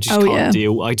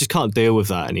deal. I just can't deal with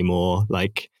that anymore.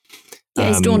 Like, yeah,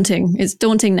 it's daunting. It's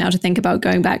daunting now to think about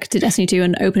going back to Destiny 2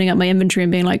 and opening up my inventory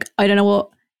and being like, I don't know what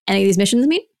any of these missions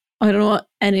mean. I don't know what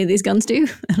any of these guns do.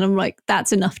 And I'm like,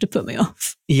 that's enough to put me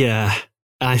off. Yeah.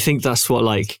 And I think that's what,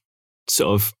 like,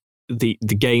 sort of the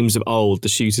games of old, the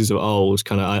shooters of old,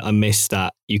 kind of, I miss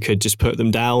that you could just put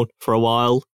them down for a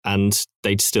while and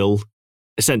they'd still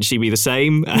essentially be the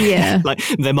same. Yeah. Like,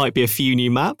 there might be a few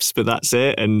new maps, but that's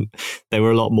it. And they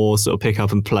were a lot more sort of pick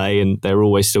up and play, and they're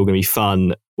always still going to be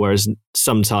fun. Whereas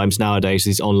sometimes nowadays,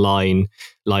 these online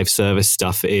live service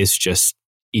stuff is just,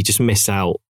 you just miss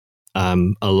out a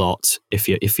lot if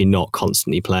you're not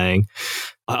constantly playing.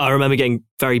 I remember getting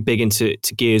very big into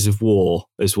Gears of War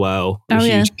as well. I'm a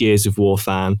huge Gears of War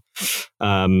fan.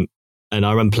 And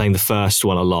I remember playing the first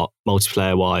one a lot,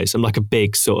 multiplayer wise. I'm like a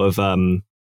big sort of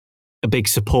a big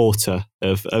supporter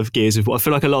of Gears of War. I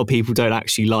feel like a lot of people don't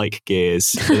actually like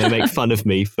Gears, and they make fun of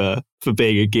me for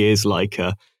being a Gears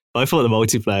liker. But I thought the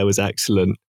multiplayer was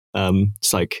excellent.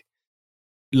 It's like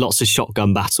lots of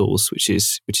shotgun battles, which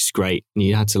is great. And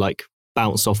you had to like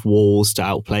bounce off walls to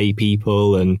outplay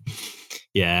people, and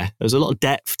yeah, there's a lot of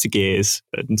depth to Gears.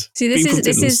 And see, this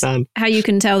is how you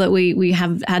can tell that we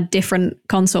have had different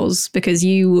consoles, because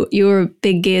you're a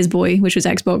big Gears boy, which was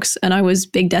Xbox, and I was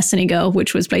big Destiny girl,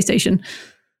 which was PlayStation.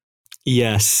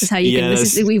 Yes, this is how you can.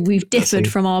 This is, we've differed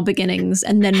from our beginnings,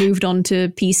 and then moved on to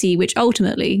PC, which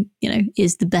ultimately,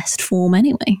 is the best form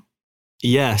anyway.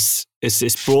 Yes,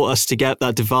 it's brought us together.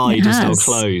 That divide is now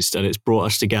closed, and it's brought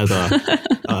us together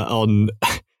on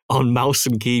mouse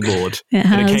and keyboard,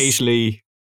 and occasionally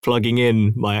plugging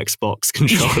in my Xbox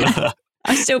controller.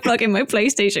 I still plug in my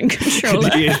PlayStation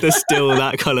controller. Yeah, there's still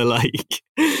that kind of like,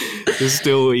 there's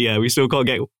still, we still can't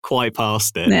get quite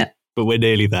past it, but we're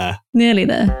nearly there. Nearly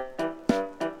there.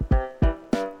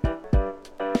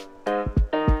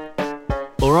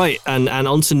 All right, and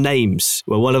on to names,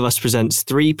 where one of us presents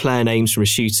 3 player names from a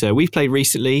shooter we've played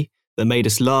recently that made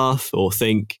us laugh or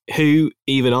think, who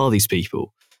even are these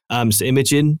people? So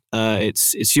Imogen,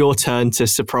 it's your turn to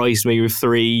surprise me with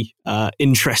 3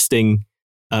 interesting,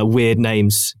 weird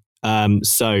names. What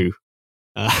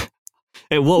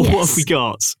have we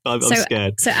got? I'm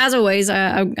scared. So as always,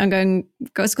 I'm going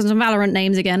to some Valorant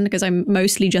names again, because I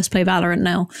mostly just play Valorant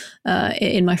now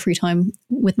in my free time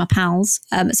with my pals.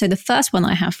 So the first one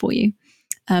I have for you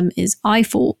is I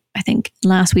fought, I think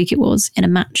last week it was, in a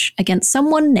match against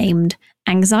someone named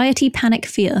Anxiety, Panic,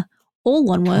 Fear. All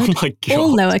one word,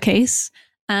 all lowercase.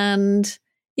 And,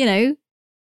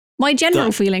 my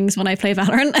general feelings when I play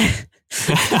Valorant.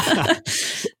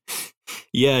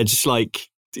 Yeah, just like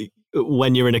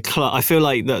when you're in a club, I feel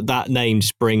like that name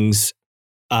just brings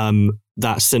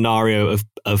that scenario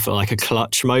of like a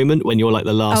clutch moment when you're like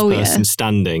the last person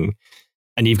standing,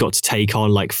 and you've got to take on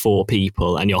like 4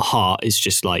 people, and your heart is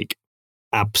just like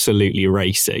absolutely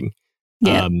racing.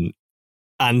 Yeah.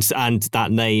 And that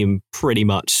name pretty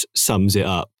much sums it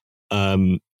up.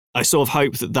 I sort of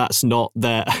hope that that's not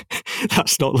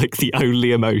that's not like the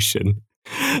only emotion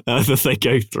that they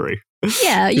go through.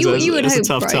 Yeah, you would hope. It's a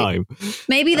tough time.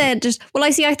 Maybe they're just. Well,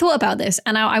 I thought about this,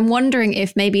 and I'm wondering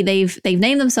if maybe they've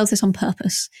named themselves this on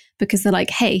purpose because they're like,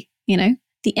 hey,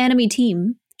 the enemy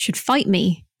team should fight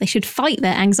me. They should fight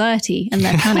their anxiety and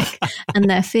their panic and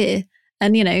their fear,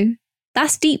 and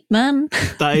that's deep, man.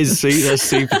 That's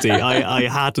super deep. I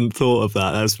hadn't thought of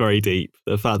that. That's very deep.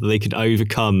 The fact that they could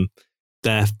overcome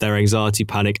their anxiety,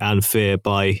 panic, and fear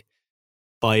by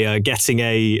getting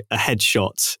a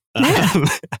headshot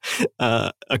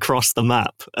across the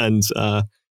map and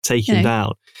taken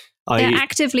down. They're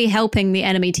actively helping the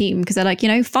enemy team because they're like,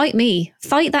 fight me,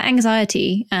 fight that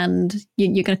anxiety, and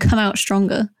you're going to come out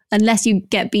stronger. Unless you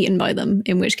get beaten by them,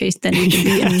 in which case then you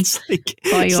get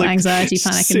beaten by your anxiety,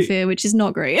 panic, and fear, which is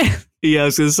not great. Yeah, I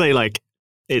was going to say, like,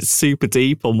 it's super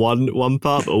deep on one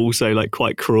part, but also like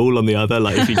quite cruel on the other.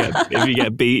 Like if you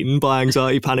get beaten by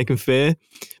anxiety, panic, and fear,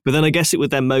 but then I guess it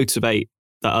would then motivate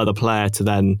that other player to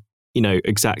then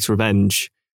exact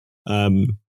revenge, or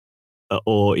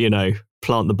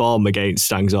plant the bomb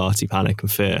against anxiety, panic, and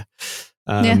fear.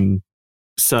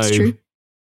 So it's true.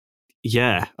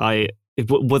 Yeah,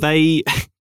 were they?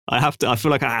 I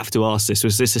feel like I have to ask this.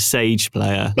 Was this a Sage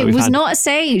player? It was not a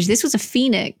Sage. This was a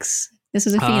Phoenix.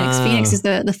 Phoenix is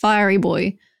the fiery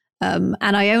boy. And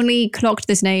I only clocked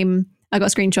this name. I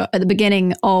got a screenshot at the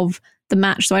beginning of the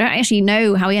match, so I don't actually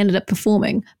know how he ended up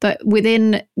performing. But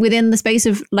within the space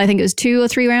of, I think it was 2 or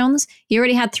 3 rounds, he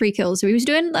already had 3 kills. So he was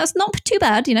that's not too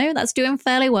bad. That's doing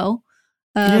fairly well.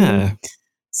 Yeah.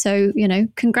 So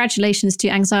congratulations to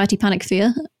Anxiety, Panic,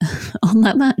 Fear on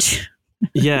that match.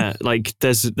 Yeah, like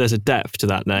there's a depth to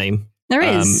that name. There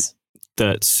is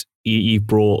that you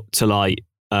brought to light.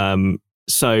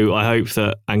 So I hope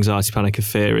that Anxiety, Panic, and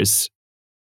Fear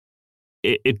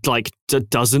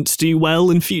doesn't do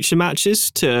well in future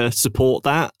matches to support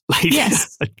that. Like,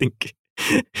 yes, I think.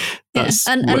 That's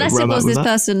unless it was this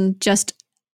person just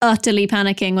utterly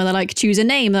panicking, where they're like, choose a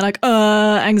name. They're like,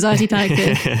 Anxiety,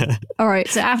 Panic, Fear. All right.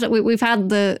 So after we've had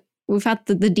the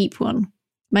deep one,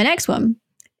 my next one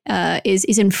is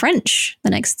in French. The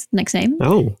next name.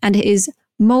 Oh, and it is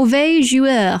mauvais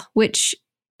joueur, which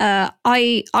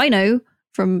I know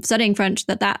from studying French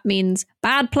that means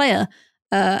bad player,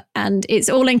 and it's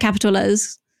all in capital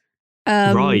letters.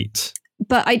 Right.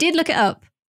 But I did look it up,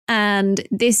 and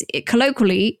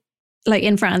colloquially, like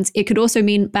in France, it could also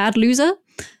mean bad loser.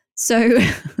 So,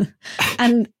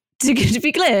 and to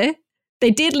be clear,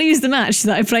 they did lose the match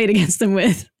that I played against them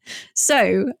with.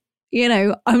 So,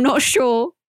 I'm not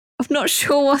sure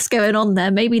what's going on there.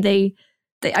 Maybe they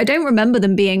I don't remember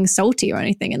them being salty or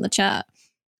anything in the chat,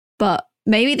 but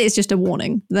maybe there's just a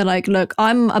warning. They're like, look,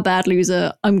 I'm a bad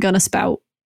loser. I'm going to spout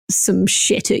some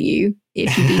shit at you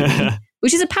if you beat me,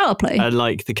 which is a power play. And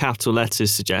like the capital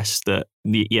letters suggest that,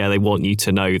 they want you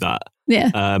to know that.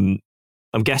 Yeah. I'm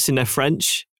guessing they're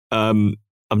French. I've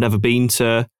never been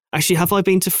to, actually, have I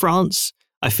been to France?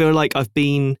 I feel like I've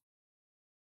been,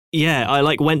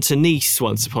 I went to Nice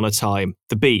once upon a time,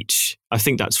 the beach. I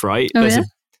think that's right. Oh,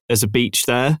 There's a beach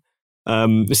there.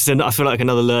 I feel like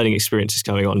another learning experience is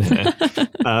going on here.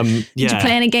 Did you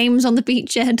play any games on the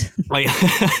beach, Ed?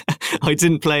 I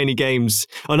didn't play any games.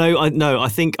 Oh no, I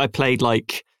think I played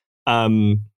like paddleball.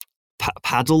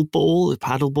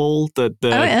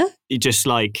 You just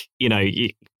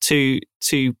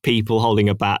two people holding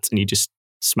a bat and you just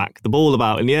smack the ball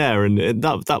about in the air, and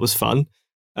that was fun.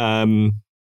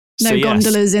 No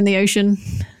gondolas in the ocean.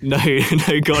 No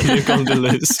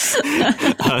gondolas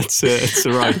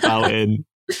to ride about in.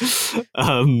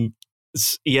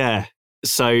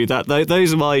 So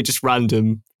those are my just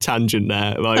random tangent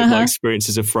there. My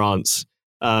experiences of France.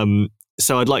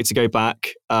 So I'd like to go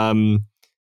back and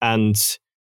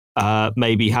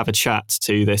maybe have a chat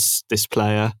to this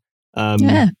player.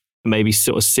 Maybe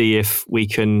sort of see if we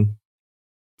can,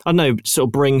 I don't know, sort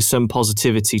of bring some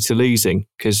positivity to losing,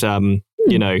 because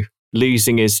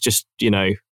losing is just,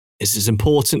 is as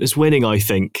important as winning, I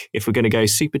think, if we're going to go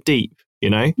super deep,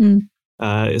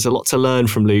 There's a lot to learn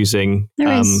from losing.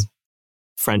 There is.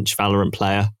 French Valorant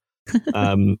player.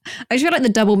 I just feel like the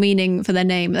double meaning for their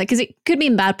name, because it could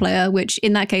mean bad player, which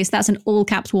in that case, that's an all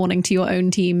caps warning to your own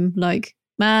team. Like,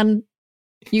 man,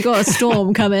 you got a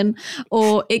storm coming.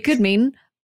 Or it could mean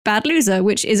bad loser,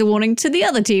 which is a warning to the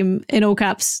other team in all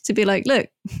caps to be like, look,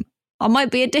 I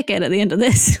might be a dickhead at the end of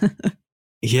this.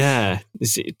 Yeah,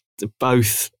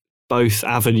 both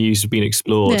avenues have been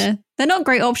explored. Yeah, they're not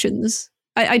great options.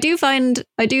 I do find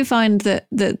that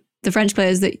the French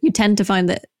players that you tend to find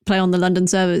that play on the London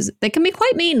servers, they can be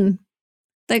quite mean.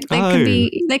 They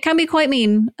can be quite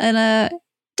mean, and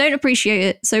don't appreciate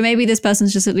it. So maybe this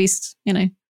person's just at least, Yeah,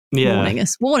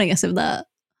 warning us of that.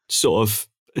 sort of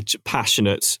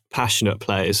passionate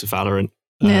players of Valorant.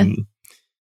 Yeah.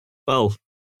 Well,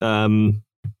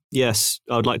 yes,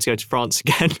 I would like to go to France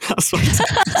again. That's what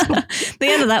The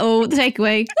end of that, or the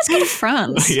takeaway. Let's go to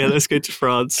France. Yeah, let's go to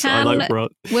France. I like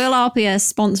France. Will RPS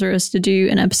sponsor us to do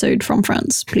an episode from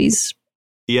France, please?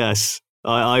 Yes,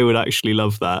 I would actually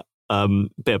love that.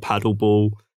 Bit of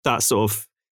paddleball, that sort of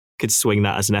could swing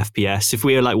that as an FPS. If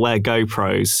we like wear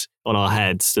GoPros on our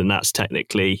heads, then that's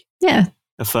technically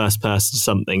a first person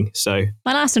something. So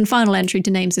my last and final entry to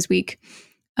names this week.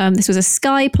 This was a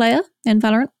Sky player in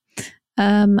Valorant.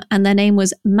 And their name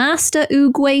was Master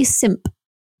Oogway Simp.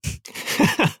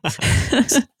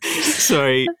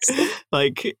 Sorry,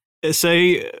 like, so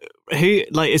who,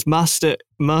 like, is Master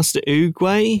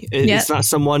Oogway? Is that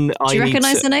someone? Do you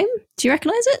recognize the name? Do you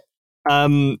recognize it?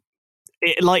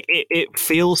 It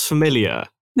feels familiar.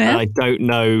 Yeah. I don't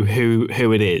know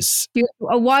who it is.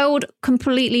 A wild,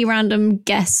 completely random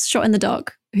guess, shot in the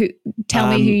dark. Tell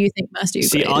me who you think Master Oogway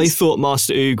is. See, I thought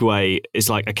Master Oogway is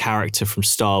like a character from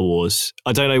Star Wars.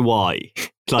 I don't know why.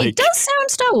 Like, it does sound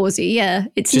Star Warsy, yeah.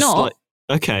 It's not.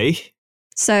 Like, okay.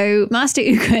 So Master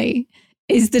Oogway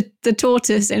is the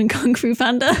tortoise in Kung Fu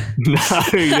Panda. No,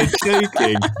 you're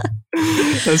joking.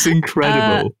 That's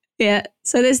incredible. Yeah.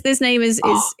 So this name is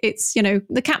it's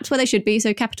the caps where they should be.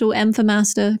 So capital M for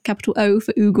Master, capital O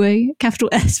for Oogway, capital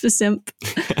S for Simp.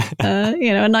 A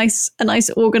nice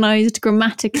organized,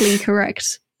 grammatically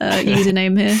correct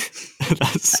username here.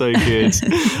 That's so good.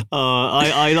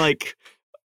 I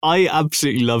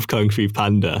absolutely love Kung Fu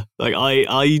Panda. Like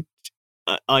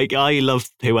I love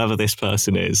whoever this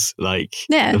person is. Like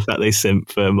the fact they simp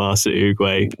for Master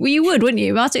Oogway. Well, you would, wouldn't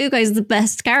you? Master Oogway is the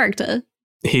best character.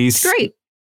 He's great.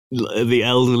 The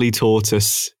elderly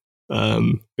tortoise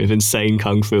with insane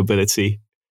kung fu ability.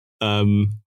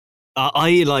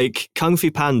 I like Kung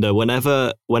Fu Panda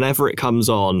whenever it comes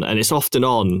on, and it's often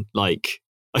on. Like,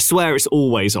 I swear it's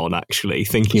always on. Actually,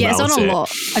 thinking about it, it's on a lot.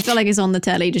 I feel like it's on the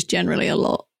telly just generally a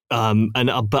lot.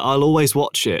 But I'll always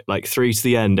watch it like through to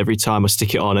the end every time I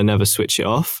stick it on. I never switch it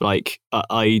off. Like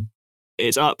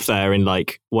it's up there in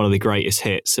like one of the greatest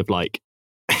hits of like.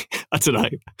 I don't know,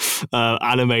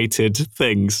 animated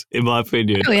things, in my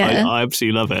opinion. Oh, yeah. I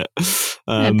absolutely love it.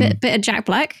 A bit of Jack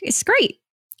Black. It's great.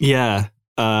 Yeah.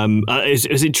 Is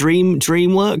it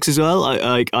DreamWorks as well?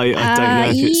 I don't know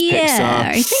if it's Pixar.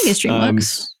 I think it's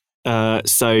DreamWorks.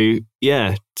 So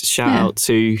yeah, shout out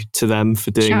to them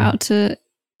for doing. Shout out to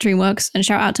DreamWorks and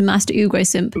shout out to Master Oogway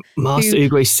Simp. Master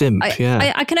Oogway Simp.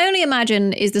 I can only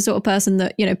imagine is the sort of person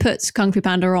that puts Kung Fu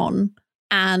Panda on.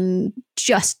 And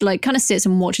just like kind of sits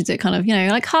and watches it kind of,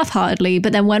 like half-heartedly.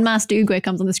 But then when Master Oogway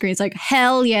comes on the screen, it's like,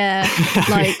 hell yeah.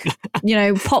 Like,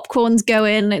 popcorn's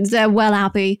going, they're well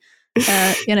happy.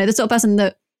 The sort of person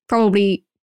that probably,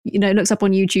 looks up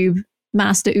on YouTube,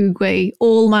 Master Oogway,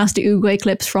 all Master Oogway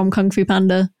clips from Kung Fu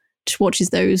Panda, just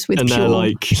watches those with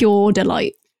pure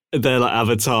delight. Their like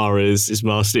avatar is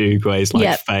Master Oogway's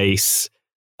like face.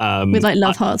 With like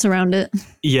love hearts around it.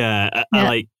 Yeah.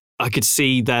 I could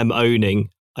see them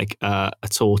owning like a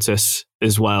tortoise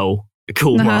as well,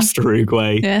 called Master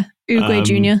Oogway. Yeah, Oogway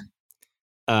Jr.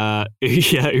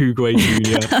 Oogway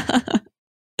Jr.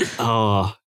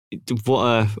 Oh,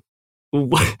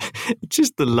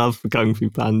 just the love for Kung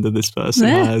Fu Panda this person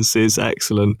has is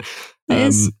excellent. It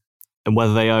is. And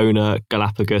whether they own a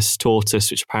Galapagos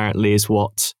tortoise, which apparently is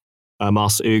what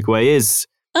Master Oogway is.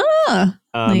 There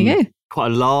you go.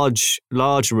 Quite a large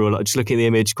rule. Just looking at the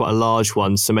image, quite a large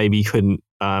one. So maybe you couldn't.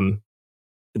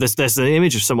 There's an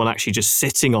image of someone actually just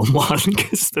sitting on one.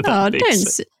 Don't sit on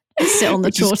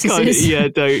the tortoises.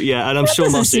 And I'm sure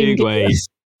Master Oogway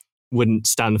wouldn't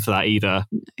stand for that either.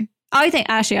 No. I think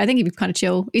he'd be kind of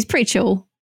chill. He's pretty chill.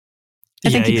 I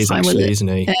think he is actually, isn't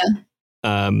he? Yeah.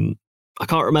 I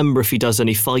can't remember if he does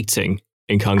any fighting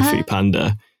in Kung Fu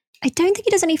Panda. I don't think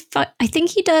he does any fight. I think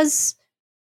he does.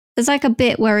 There's like a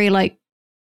bit where he like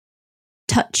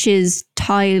touches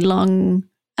Tai Lung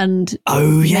and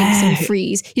makes him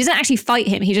freeze. He doesn't actually fight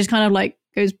him. He just kind of like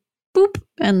goes boop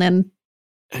and then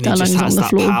he just has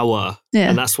that power. Yeah.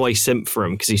 And that's why he simped for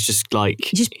him, because he's just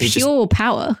like pure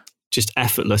power. Just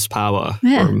effortless power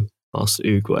from Master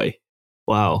Oogway.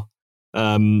 Wow.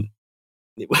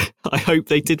 I hope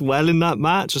they did well in that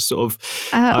match. Just sort of.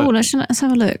 Let's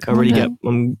have a look.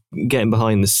 I'm getting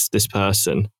behind this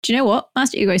person. Do you know what?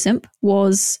 Master Oogway Simp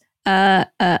was a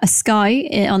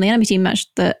Sky on the enemy team match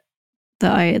that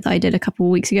I did a couple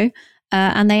of weeks ago,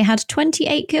 and they had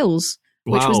 28 kills,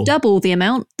 which was double the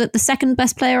amount that the second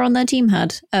best player on their team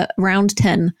had at round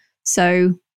 10.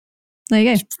 So, There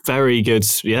you go. Very good.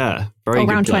 Yeah. Very good.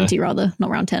 Round 20 rather,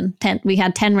 not round 10. 10. We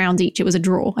had 10 rounds each. It was a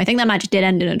draw. I think that match did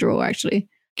end in a draw, actually.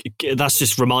 That's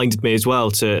just reminded me as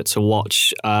well to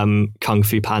watch Kung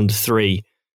Fu Panda 3.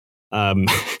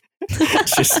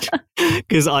 Just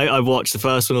because I've watched the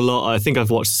first one a lot. I think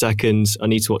I've watched the second. I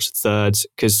need to watch the third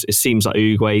because it seems like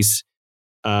Uruguay's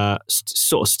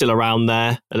sort of still around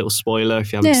there. A little spoiler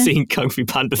if you haven't seen Kung Fu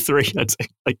Panda 3. I don't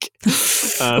like.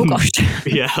 Oh gosh.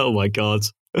 Yeah. Oh my god.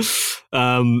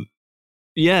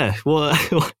 Yeah. Well,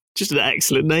 just an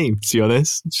excellent name, to be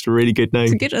honest. Just a really good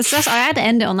name. I had to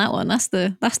end it on that one. That's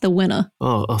the winner.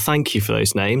 Oh, thank you for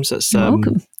those names. That's You're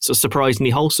welcome. It's a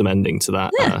surprisingly wholesome ending to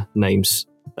that names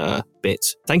bit.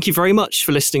 Thank you very much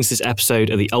for listening to this episode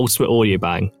of the Ultimate Audio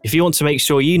Bang. If you want to make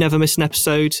sure you never miss an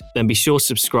episode, then be sure to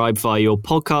subscribe via your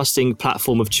podcasting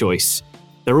platform of choice.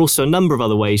 There are also a number of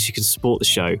other ways you can support the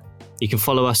show. You can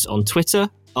follow us on Twitter.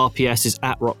 RPS is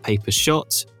at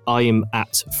RockPaperShot. I am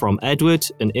at From Edward,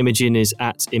 and Imogen is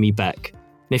at Imi Beck.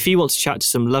 And if you want to chat to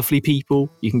some lovely people,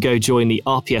 you can go join the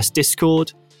RPS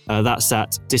Discord. That's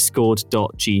at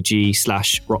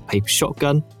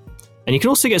discord.gg/rockpapershotgun. And you can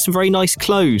also get some very nice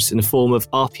clothes in the form of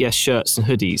RPS shirts and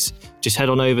hoodies. Just head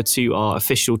on over to our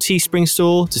official Teespring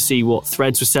store to see what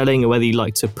threads we're selling and whether you'd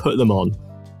like to put them on.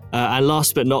 And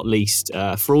last but not least,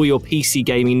 for all your PC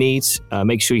gaming needs,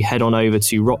 make sure you head on over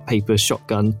to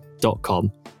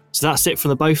rockpapershotgun.com. So that's it from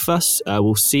the both of us.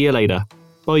 We'll see you later.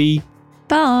 Bye.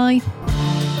 Bye.